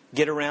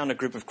get around a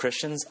group of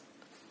Christians,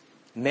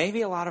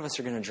 maybe a lot of us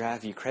are going to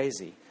drive you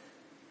crazy.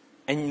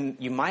 And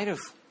you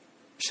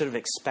should have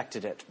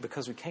expected it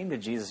because we came to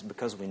Jesus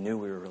because we knew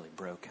we were really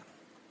broken.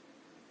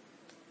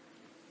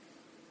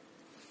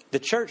 The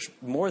church,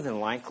 more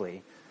than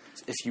likely,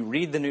 if you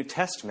read the New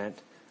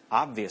Testament,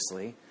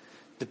 obviously,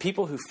 the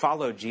people who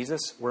followed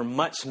Jesus were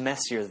much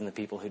messier than the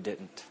people who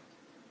didn't.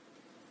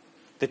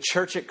 The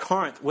church at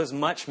Corinth was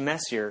much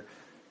messier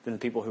than the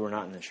people who were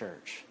not in the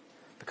church.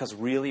 Because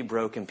really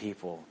broken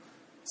people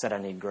said, I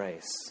need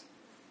grace.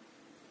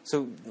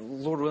 So,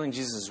 Lord willing,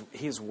 Jesus,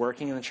 He is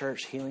working in the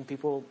church, healing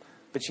people.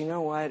 But you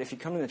know what? If you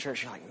come to the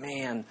church, you're like,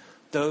 man,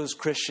 those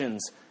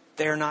Christians,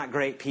 they're not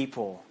great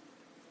people.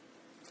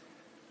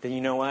 Then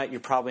you know what? You're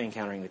probably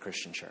encountering the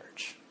Christian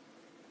church.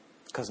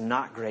 Because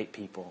not great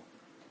people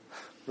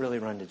really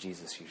run to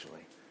Jesus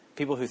usually.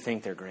 People who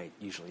think they're great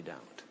usually don't.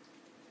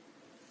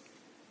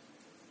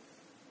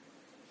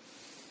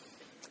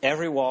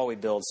 Every wall we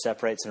build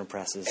separates and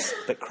oppresses,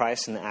 but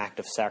Christ, in the act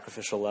of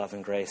sacrificial love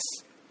and grace,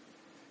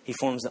 He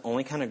forms the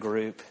only kind of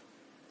group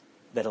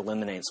that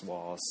eliminates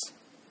walls,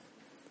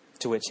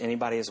 to which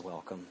anybody is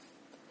welcome.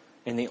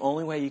 And the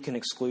only way you can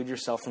exclude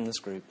yourself from this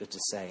group is to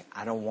say,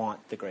 I don't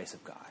want the grace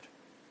of God.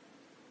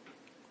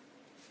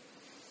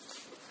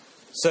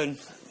 So,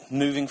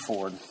 moving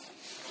forward,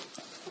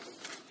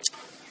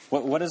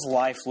 what does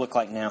life look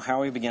like now? How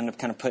are we begin to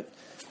kind of put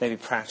maybe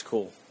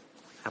practical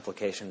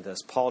application to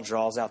this? Paul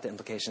draws out the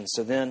implications.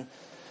 So then,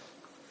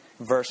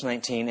 verse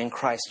 19, in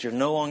Christ, you're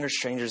no longer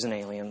strangers and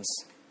aliens.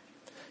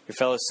 You're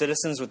fellow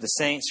citizens with the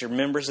saints. You're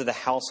members of the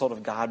household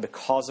of God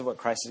because of what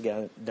Christ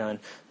has done.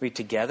 We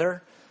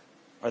together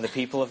are the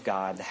people of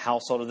God, the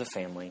household of the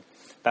family,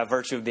 by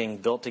virtue of being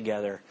built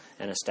together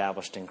and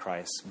established in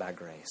Christ by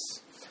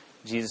grace.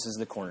 Jesus is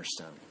the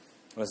cornerstone.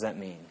 What does that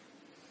mean?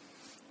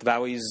 The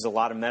Bible uses a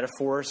lot of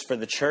metaphors for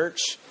the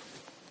church.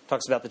 It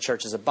talks about the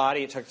church as a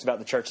body. It talks about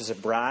the church as a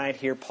bride.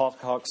 Here, Paul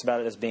talks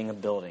about it as being a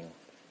building.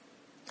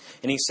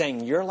 And he's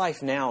saying your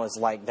life now is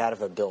like that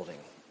of a building.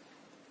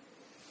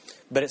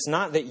 But it's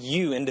not that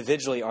you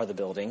individually are the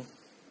building.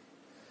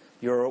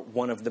 You're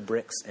one of the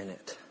bricks in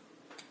it.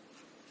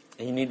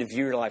 And you need to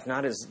view your life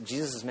not as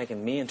Jesus is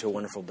making me into a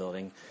wonderful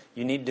building.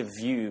 You need to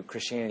view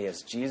Christianity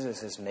as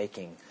Jesus is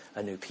making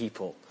a new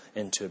people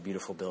into a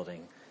beautiful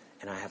building.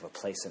 And I have a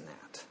place in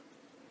that.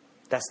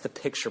 That's the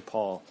picture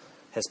Paul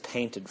has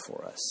painted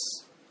for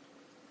us.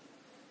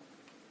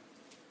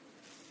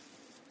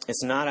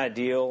 It's not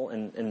ideal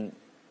and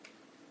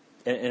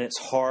it's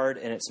hard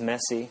and it's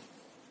messy.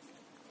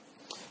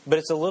 But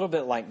it's a little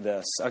bit like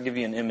this. I'll give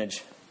you an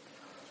image.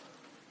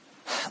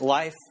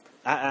 Life,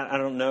 I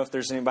don't know if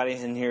there's anybody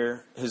in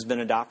here who's been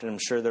adopted. I'm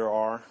sure there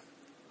are.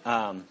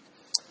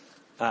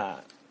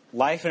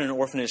 Life in an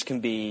orphanage can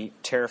be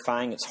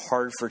terrifying. It's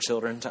hard for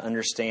children to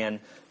understand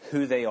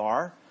who they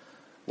are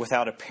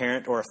without a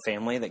parent or a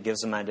family that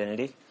gives them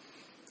identity.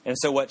 And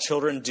so what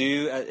children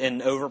do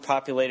in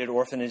overpopulated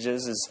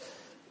orphanages is,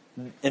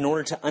 in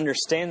order to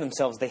understand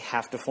themselves, they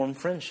have to form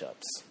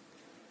friendships.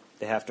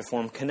 They have to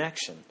form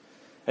connection.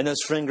 And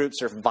those friend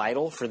groups are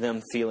vital for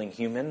them feeling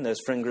human. Those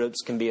friend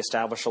groups can be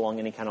established along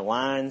any kind of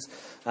lines.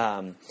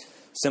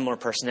 Similar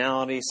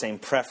personality, same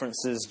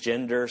preferences,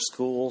 gender,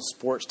 school,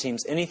 sports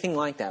teams, anything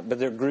like that. But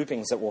they're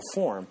groupings that will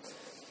form.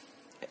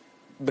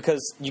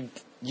 Because you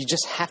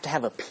just have to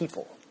have a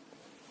people.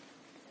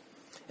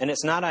 And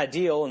it's not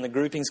ideal, and the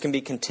groupings can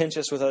be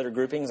contentious with other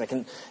groupings.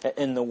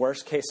 In the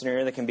worst case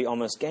scenario, they can be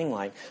almost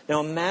gang-like.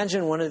 Now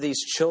imagine one of these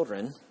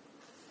children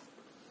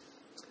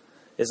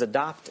is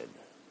adopted.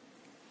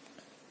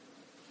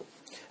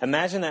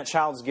 Imagine that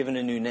child's given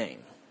a new name.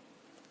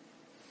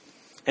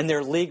 And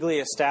they're legally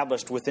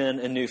established within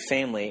a new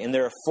family. And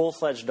they're a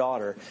full-fledged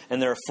daughter.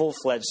 And they're a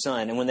full-fledged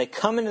son. And when they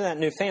come into that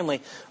new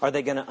family, are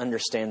they going to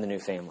understand the new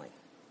family?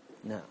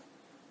 No.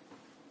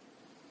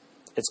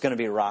 It's going to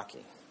be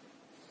rocky.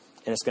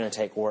 And it's going to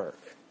take work.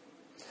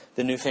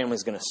 The new family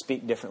is going to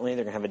speak differently.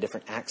 They're going to have a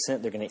different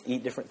accent. They're going to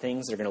eat different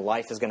things.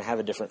 Life is going to have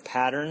a different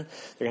pattern.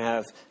 They're going to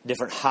have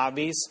different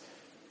hobbies.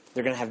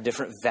 They're going to have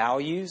different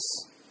values.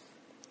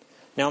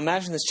 Now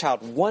imagine this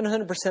child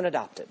 100%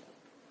 adopted.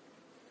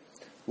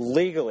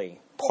 Legally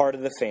part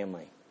of the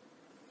family.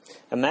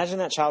 Imagine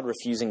that child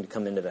refusing to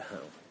come into the home.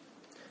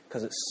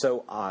 Because it's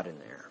so odd in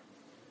there.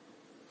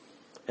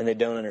 And they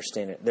don't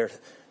understand it.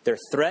 They're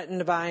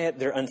threatened by it.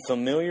 They're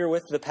unfamiliar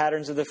with the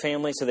patterns of the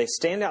family. So they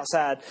stand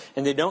outside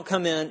and they don't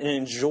come in and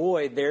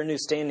enjoy their new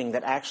standing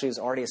that actually is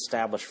already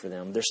established for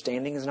them. Their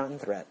standing is not in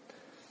threat.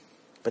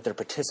 But their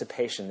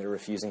participation, they're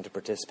refusing to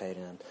participate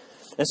in.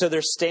 And so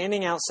they're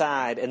standing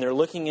outside and they're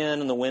looking in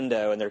on the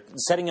window and they're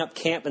setting up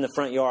camp in the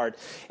front yard.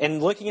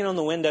 And looking in on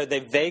the window, they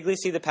vaguely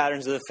see the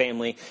patterns of the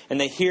family and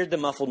they hear the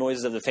muffled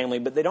noises of the family,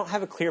 but they don't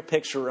have a clear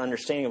picture or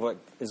understanding of what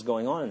is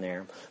going on in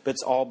there. But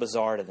it's all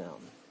bizarre to them.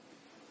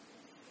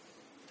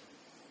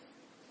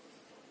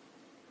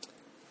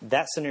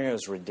 That scenario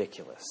is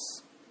ridiculous.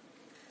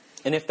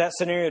 And if that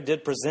scenario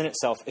did present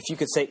itself, if you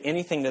could say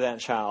anything to that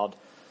child,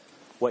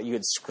 what you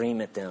would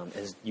scream at them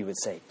is you would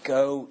say,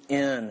 go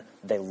in,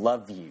 they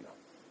love you.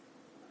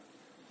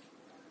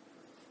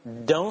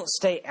 Don't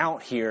stay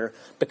out here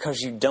because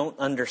you don't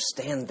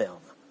understand them.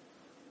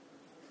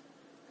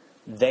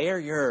 They are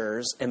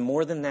yours, and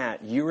more than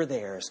that, you are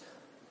theirs.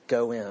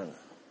 Go in.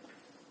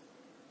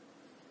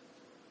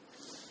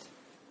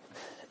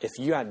 If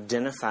you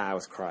identify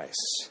with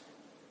Christ,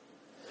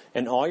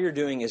 And all you're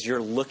doing is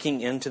you're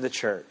looking into the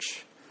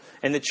church.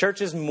 And the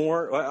church is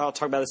more, I'll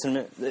talk about this in a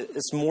minute,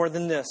 it's more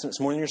than this, and it's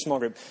more than your small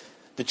group.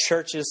 The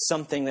church is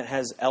something that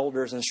has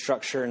elders and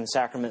structure and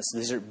sacraments.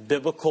 These are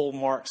biblical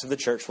marks of the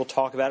church. We'll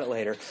talk about it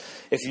later.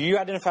 If you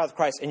identify with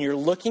Christ and you're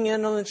looking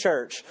in on the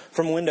church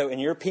from a window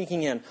and you're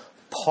peeking in,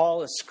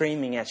 Paul is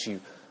screaming at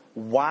you,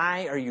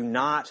 why are you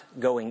not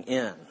going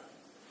in?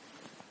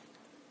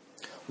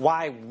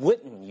 Why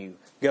wouldn't you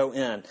go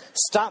in?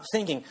 Stop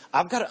thinking,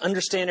 I've got to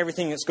understand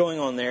everything that's going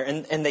on there,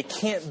 and they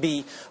can't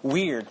be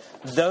weird.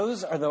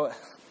 Those are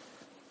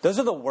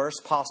the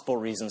worst possible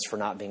reasons for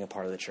not being a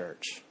part of the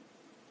church.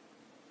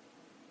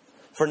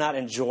 For not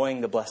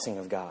enjoying the blessing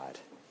of God.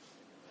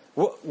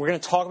 We're going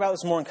to talk about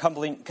this more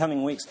in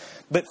coming weeks.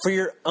 But for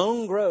your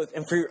own growth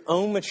and for your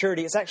own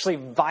maturity, it's actually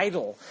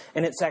vital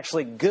and it's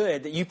actually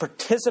good that you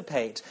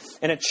participate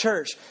in a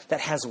church that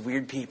has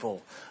weird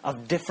people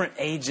of different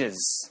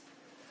ages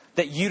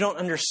that you don't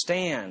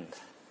understand.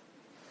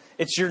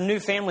 It's your new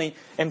family,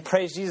 and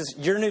praise Jesus,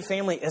 your new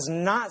family is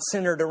not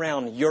centered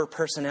around your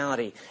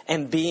personality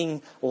and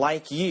being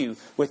like you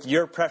with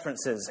your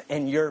preferences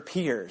and your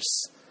peers.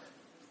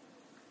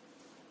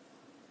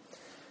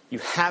 You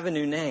have a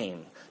new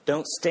name.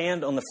 Don't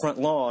stand on the front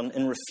lawn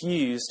and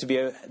refuse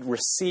to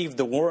receive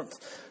the warmth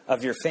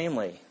of your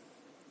family.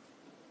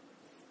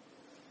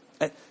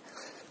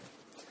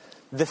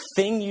 The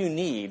thing you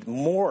need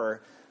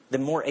more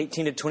than more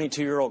 18 to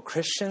 22-year-old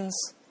Christians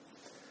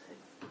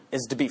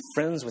is to be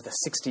friends with a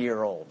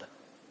 60-year-old.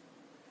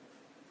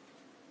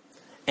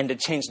 And to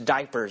change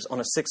diapers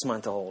on a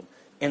 6-month-old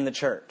in the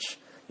church.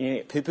 You need to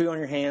get poo-poo on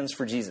your hands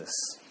for Jesus.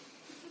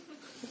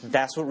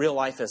 That's what real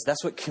life is.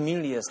 That's what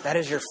community is. That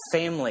is your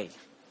family.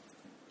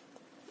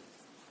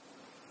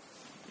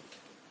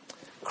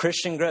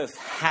 Christian growth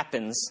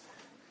happens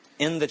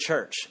in the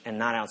church and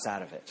not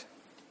outside of it.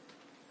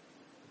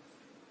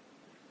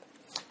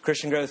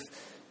 Christian growth,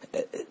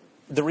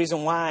 the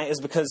reason why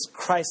is because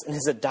Christ in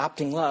His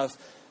adopting love,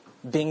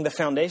 being the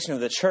foundation of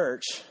the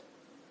church,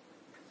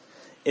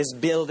 is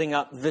building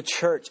up the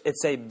church.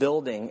 It's a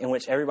building in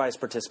which everybody's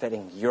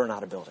participating. You're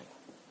not a building.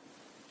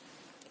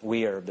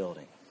 We are a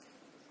building.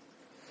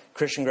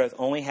 Christian growth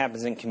only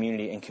happens in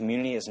community, and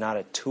community is not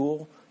a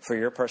tool for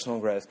your personal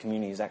growth.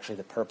 Community is actually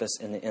the purpose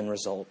and the end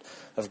result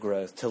of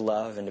growth, to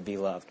love and to be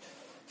loved.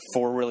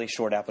 4 really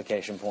short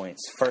application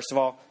points. First of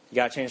all, you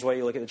got to change the way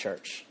you look at the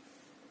church.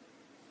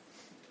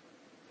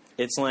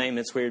 It's lame,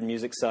 it's weird,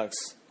 music sucks,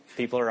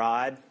 people are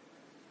odd.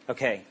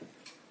 Okay,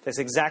 that's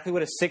exactly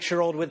what a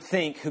 6-year-old would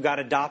think who got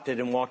adopted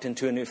and walked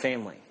into a new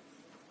family.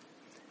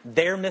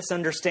 Their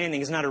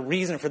misunderstanding is not a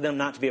reason for them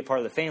not to be a part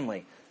of the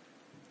family.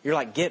 You're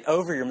like, get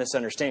over your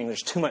misunderstanding.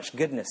 There's too much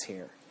goodness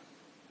here.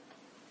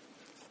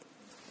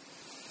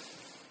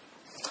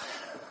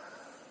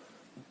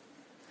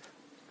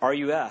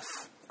 RUF,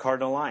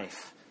 Cardinal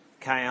Life,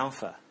 Chi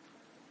Alpha,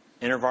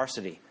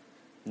 InterVarsity,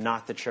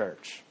 not the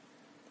church.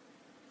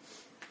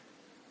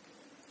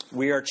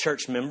 We are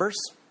church members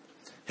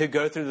who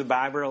go through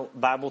the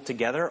Bible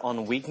together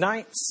on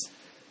weeknights.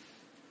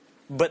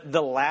 But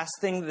the last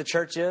thing that the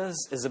church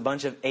is a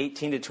bunch of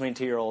 18 to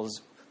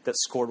 22-year-olds that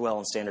scored well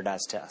on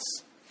standardized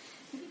tests.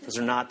 Those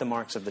are not the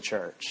marks of the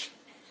church.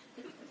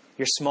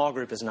 Your small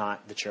group is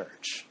not the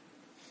church.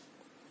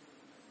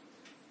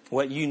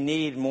 What you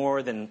need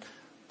more than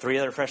 3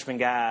 other freshman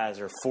guys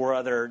or 4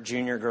 other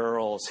junior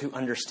girls who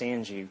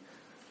understand you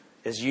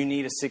is you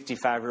need a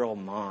 65-year-old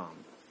mom.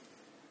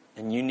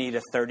 And you need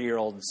a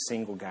 30-year-old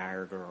single guy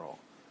or girl.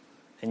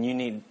 And you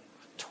need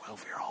a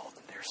 12-year-old.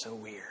 They're so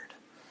weird.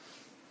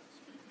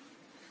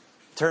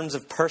 In terms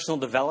of personal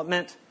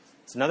development,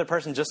 is another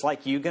person just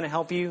like you going to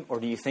help you? Or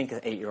do you think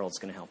an 8-year-old is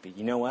going to help you?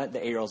 You know what? The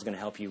 8-year-old is going to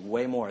help you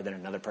way more than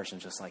another person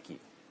just like you.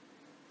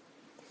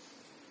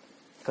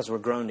 Because we're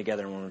grown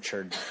together and we're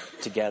matured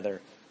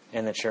together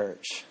in the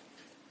church.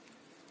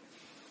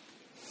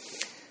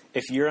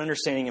 If your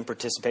understanding and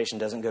participation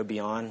doesn't go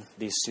beyond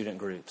these student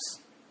groups,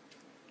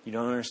 you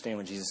don't understand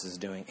what Jesus is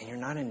doing, and you're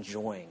not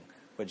enjoying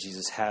what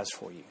Jesus has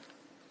for you.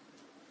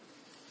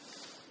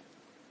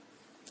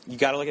 You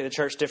got to look at the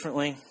church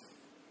differently.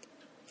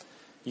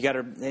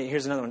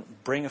 Here's another one.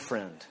 Bring a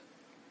friend.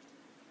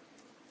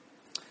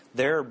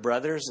 There are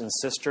brothers and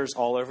sisters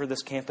all over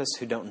this campus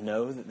who don't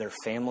know that their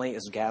family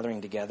is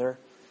gathering together.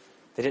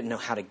 They didn't know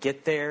how to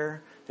get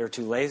there. They were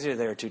too lazy or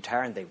they were too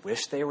tired and they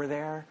wish they were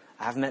there.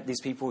 I've met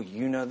these people.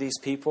 You know these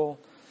people.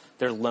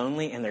 They're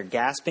lonely and they're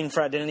gasping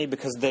for identity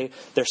because their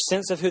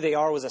sense of who they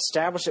are was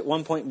established at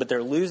one point, but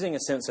they're losing a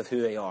sense of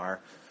who they are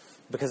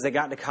because they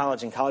got to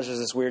college, and college is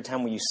this weird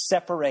time where you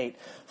separate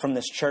from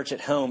this church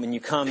at home and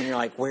you come and you're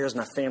like, where's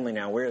my family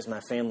now? Where is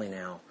my family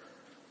now?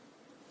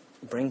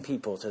 Bring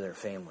people to their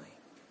family.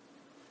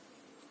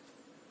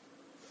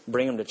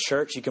 Bring them to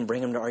church. You can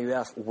bring them to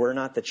RUF. We're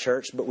not the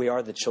church, but we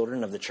are the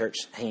children of the church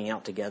hanging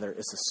out together.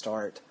 It's a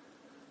start.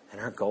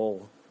 And our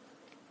goal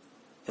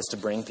is to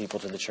bring people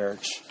to the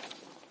church.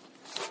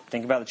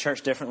 Think about the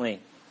church differently.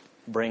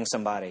 Bring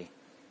somebody.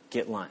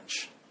 Get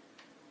lunch.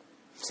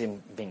 See,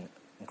 I'm being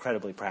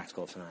incredibly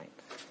practical tonight.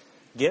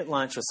 Get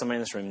lunch with somebody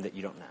in this room that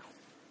you don't know.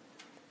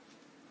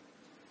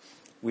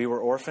 We were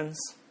orphans,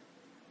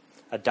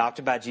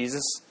 adopted by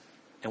Jesus,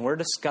 and we're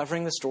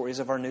discovering the stories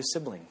of our new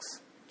siblings,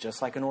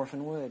 just like an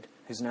orphan would,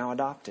 who's now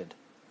adopted.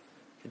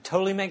 It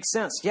totally makes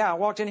sense. Yeah, I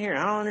walked in here and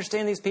I don't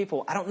understand these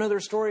people. I don't know their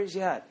stories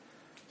yet.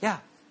 Yeah.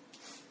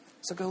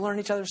 So go learn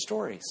each other's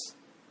stories.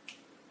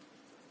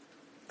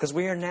 Because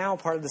we are now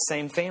part of the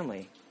same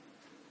family.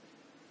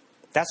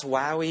 That's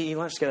why we eat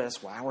lunch together.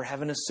 That's why we're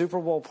having a Super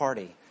Bowl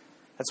party.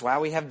 That's why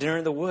we have dinner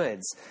in the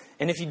woods.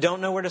 And if you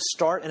don't know where to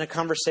start in a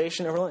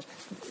conversation over lunch,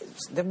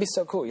 that'd be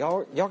so cool.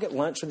 Y'all get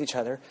lunch with each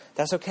other.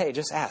 That's okay.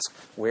 Just ask,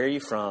 where are you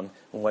from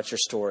and what's your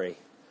story?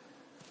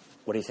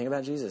 What do you think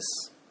about Jesus?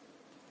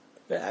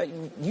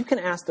 You can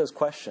ask those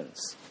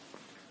questions.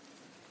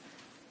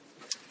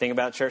 Think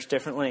about church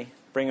differently.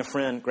 Bring a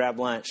friend, grab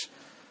lunch.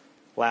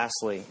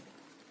 Lastly,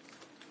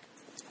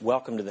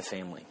 welcome to the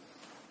family.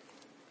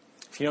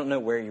 If you don't know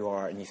where you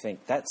are and you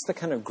think, that's the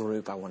kind of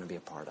group I want to be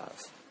a part of.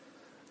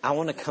 I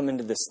want to come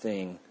into this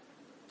thing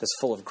that's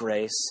full of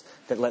grace,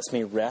 that lets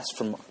me rest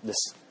from this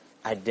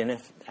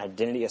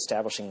identity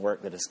establishing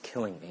work that is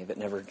killing me, that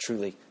never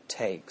truly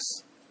takes.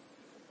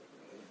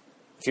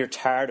 If you're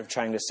tired of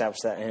trying to establish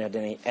that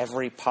identity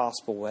every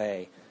possible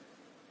way,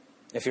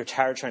 if you're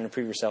tired of trying to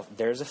prove yourself,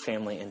 there's a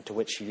family into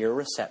which your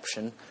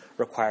reception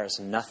requires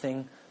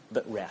nothing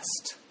but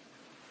rest.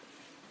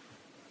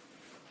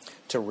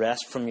 To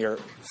rest from your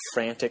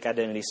frantic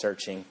identity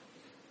searching,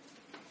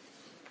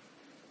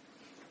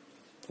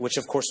 which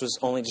of course was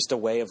only just a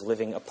way of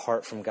living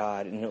apart from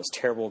God, and it was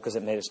terrible because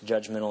it made us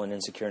judgmental and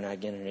insecure in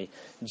identity.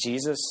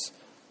 Jesus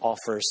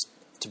offers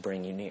to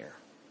bring you near.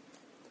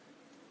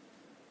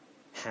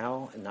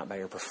 How? And not by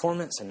your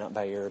performance, and not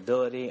by your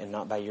ability, and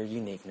not by your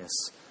uniqueness,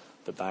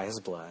 but by His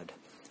blood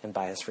and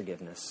by His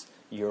forgiveness.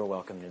 You're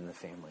welcomed in the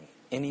family.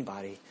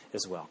 Anybody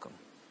is welcome.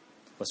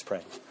 Let's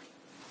pray.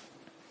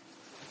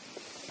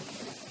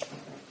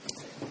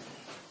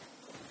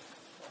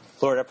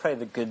 Lord, I pray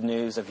the good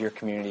news of your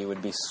community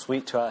would be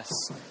sweet to us,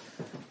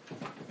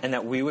 and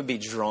that we would be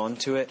drawn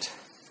to it,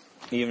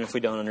 even if we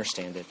don't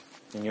understand it.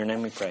 In your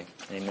name we pray.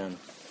 Amen.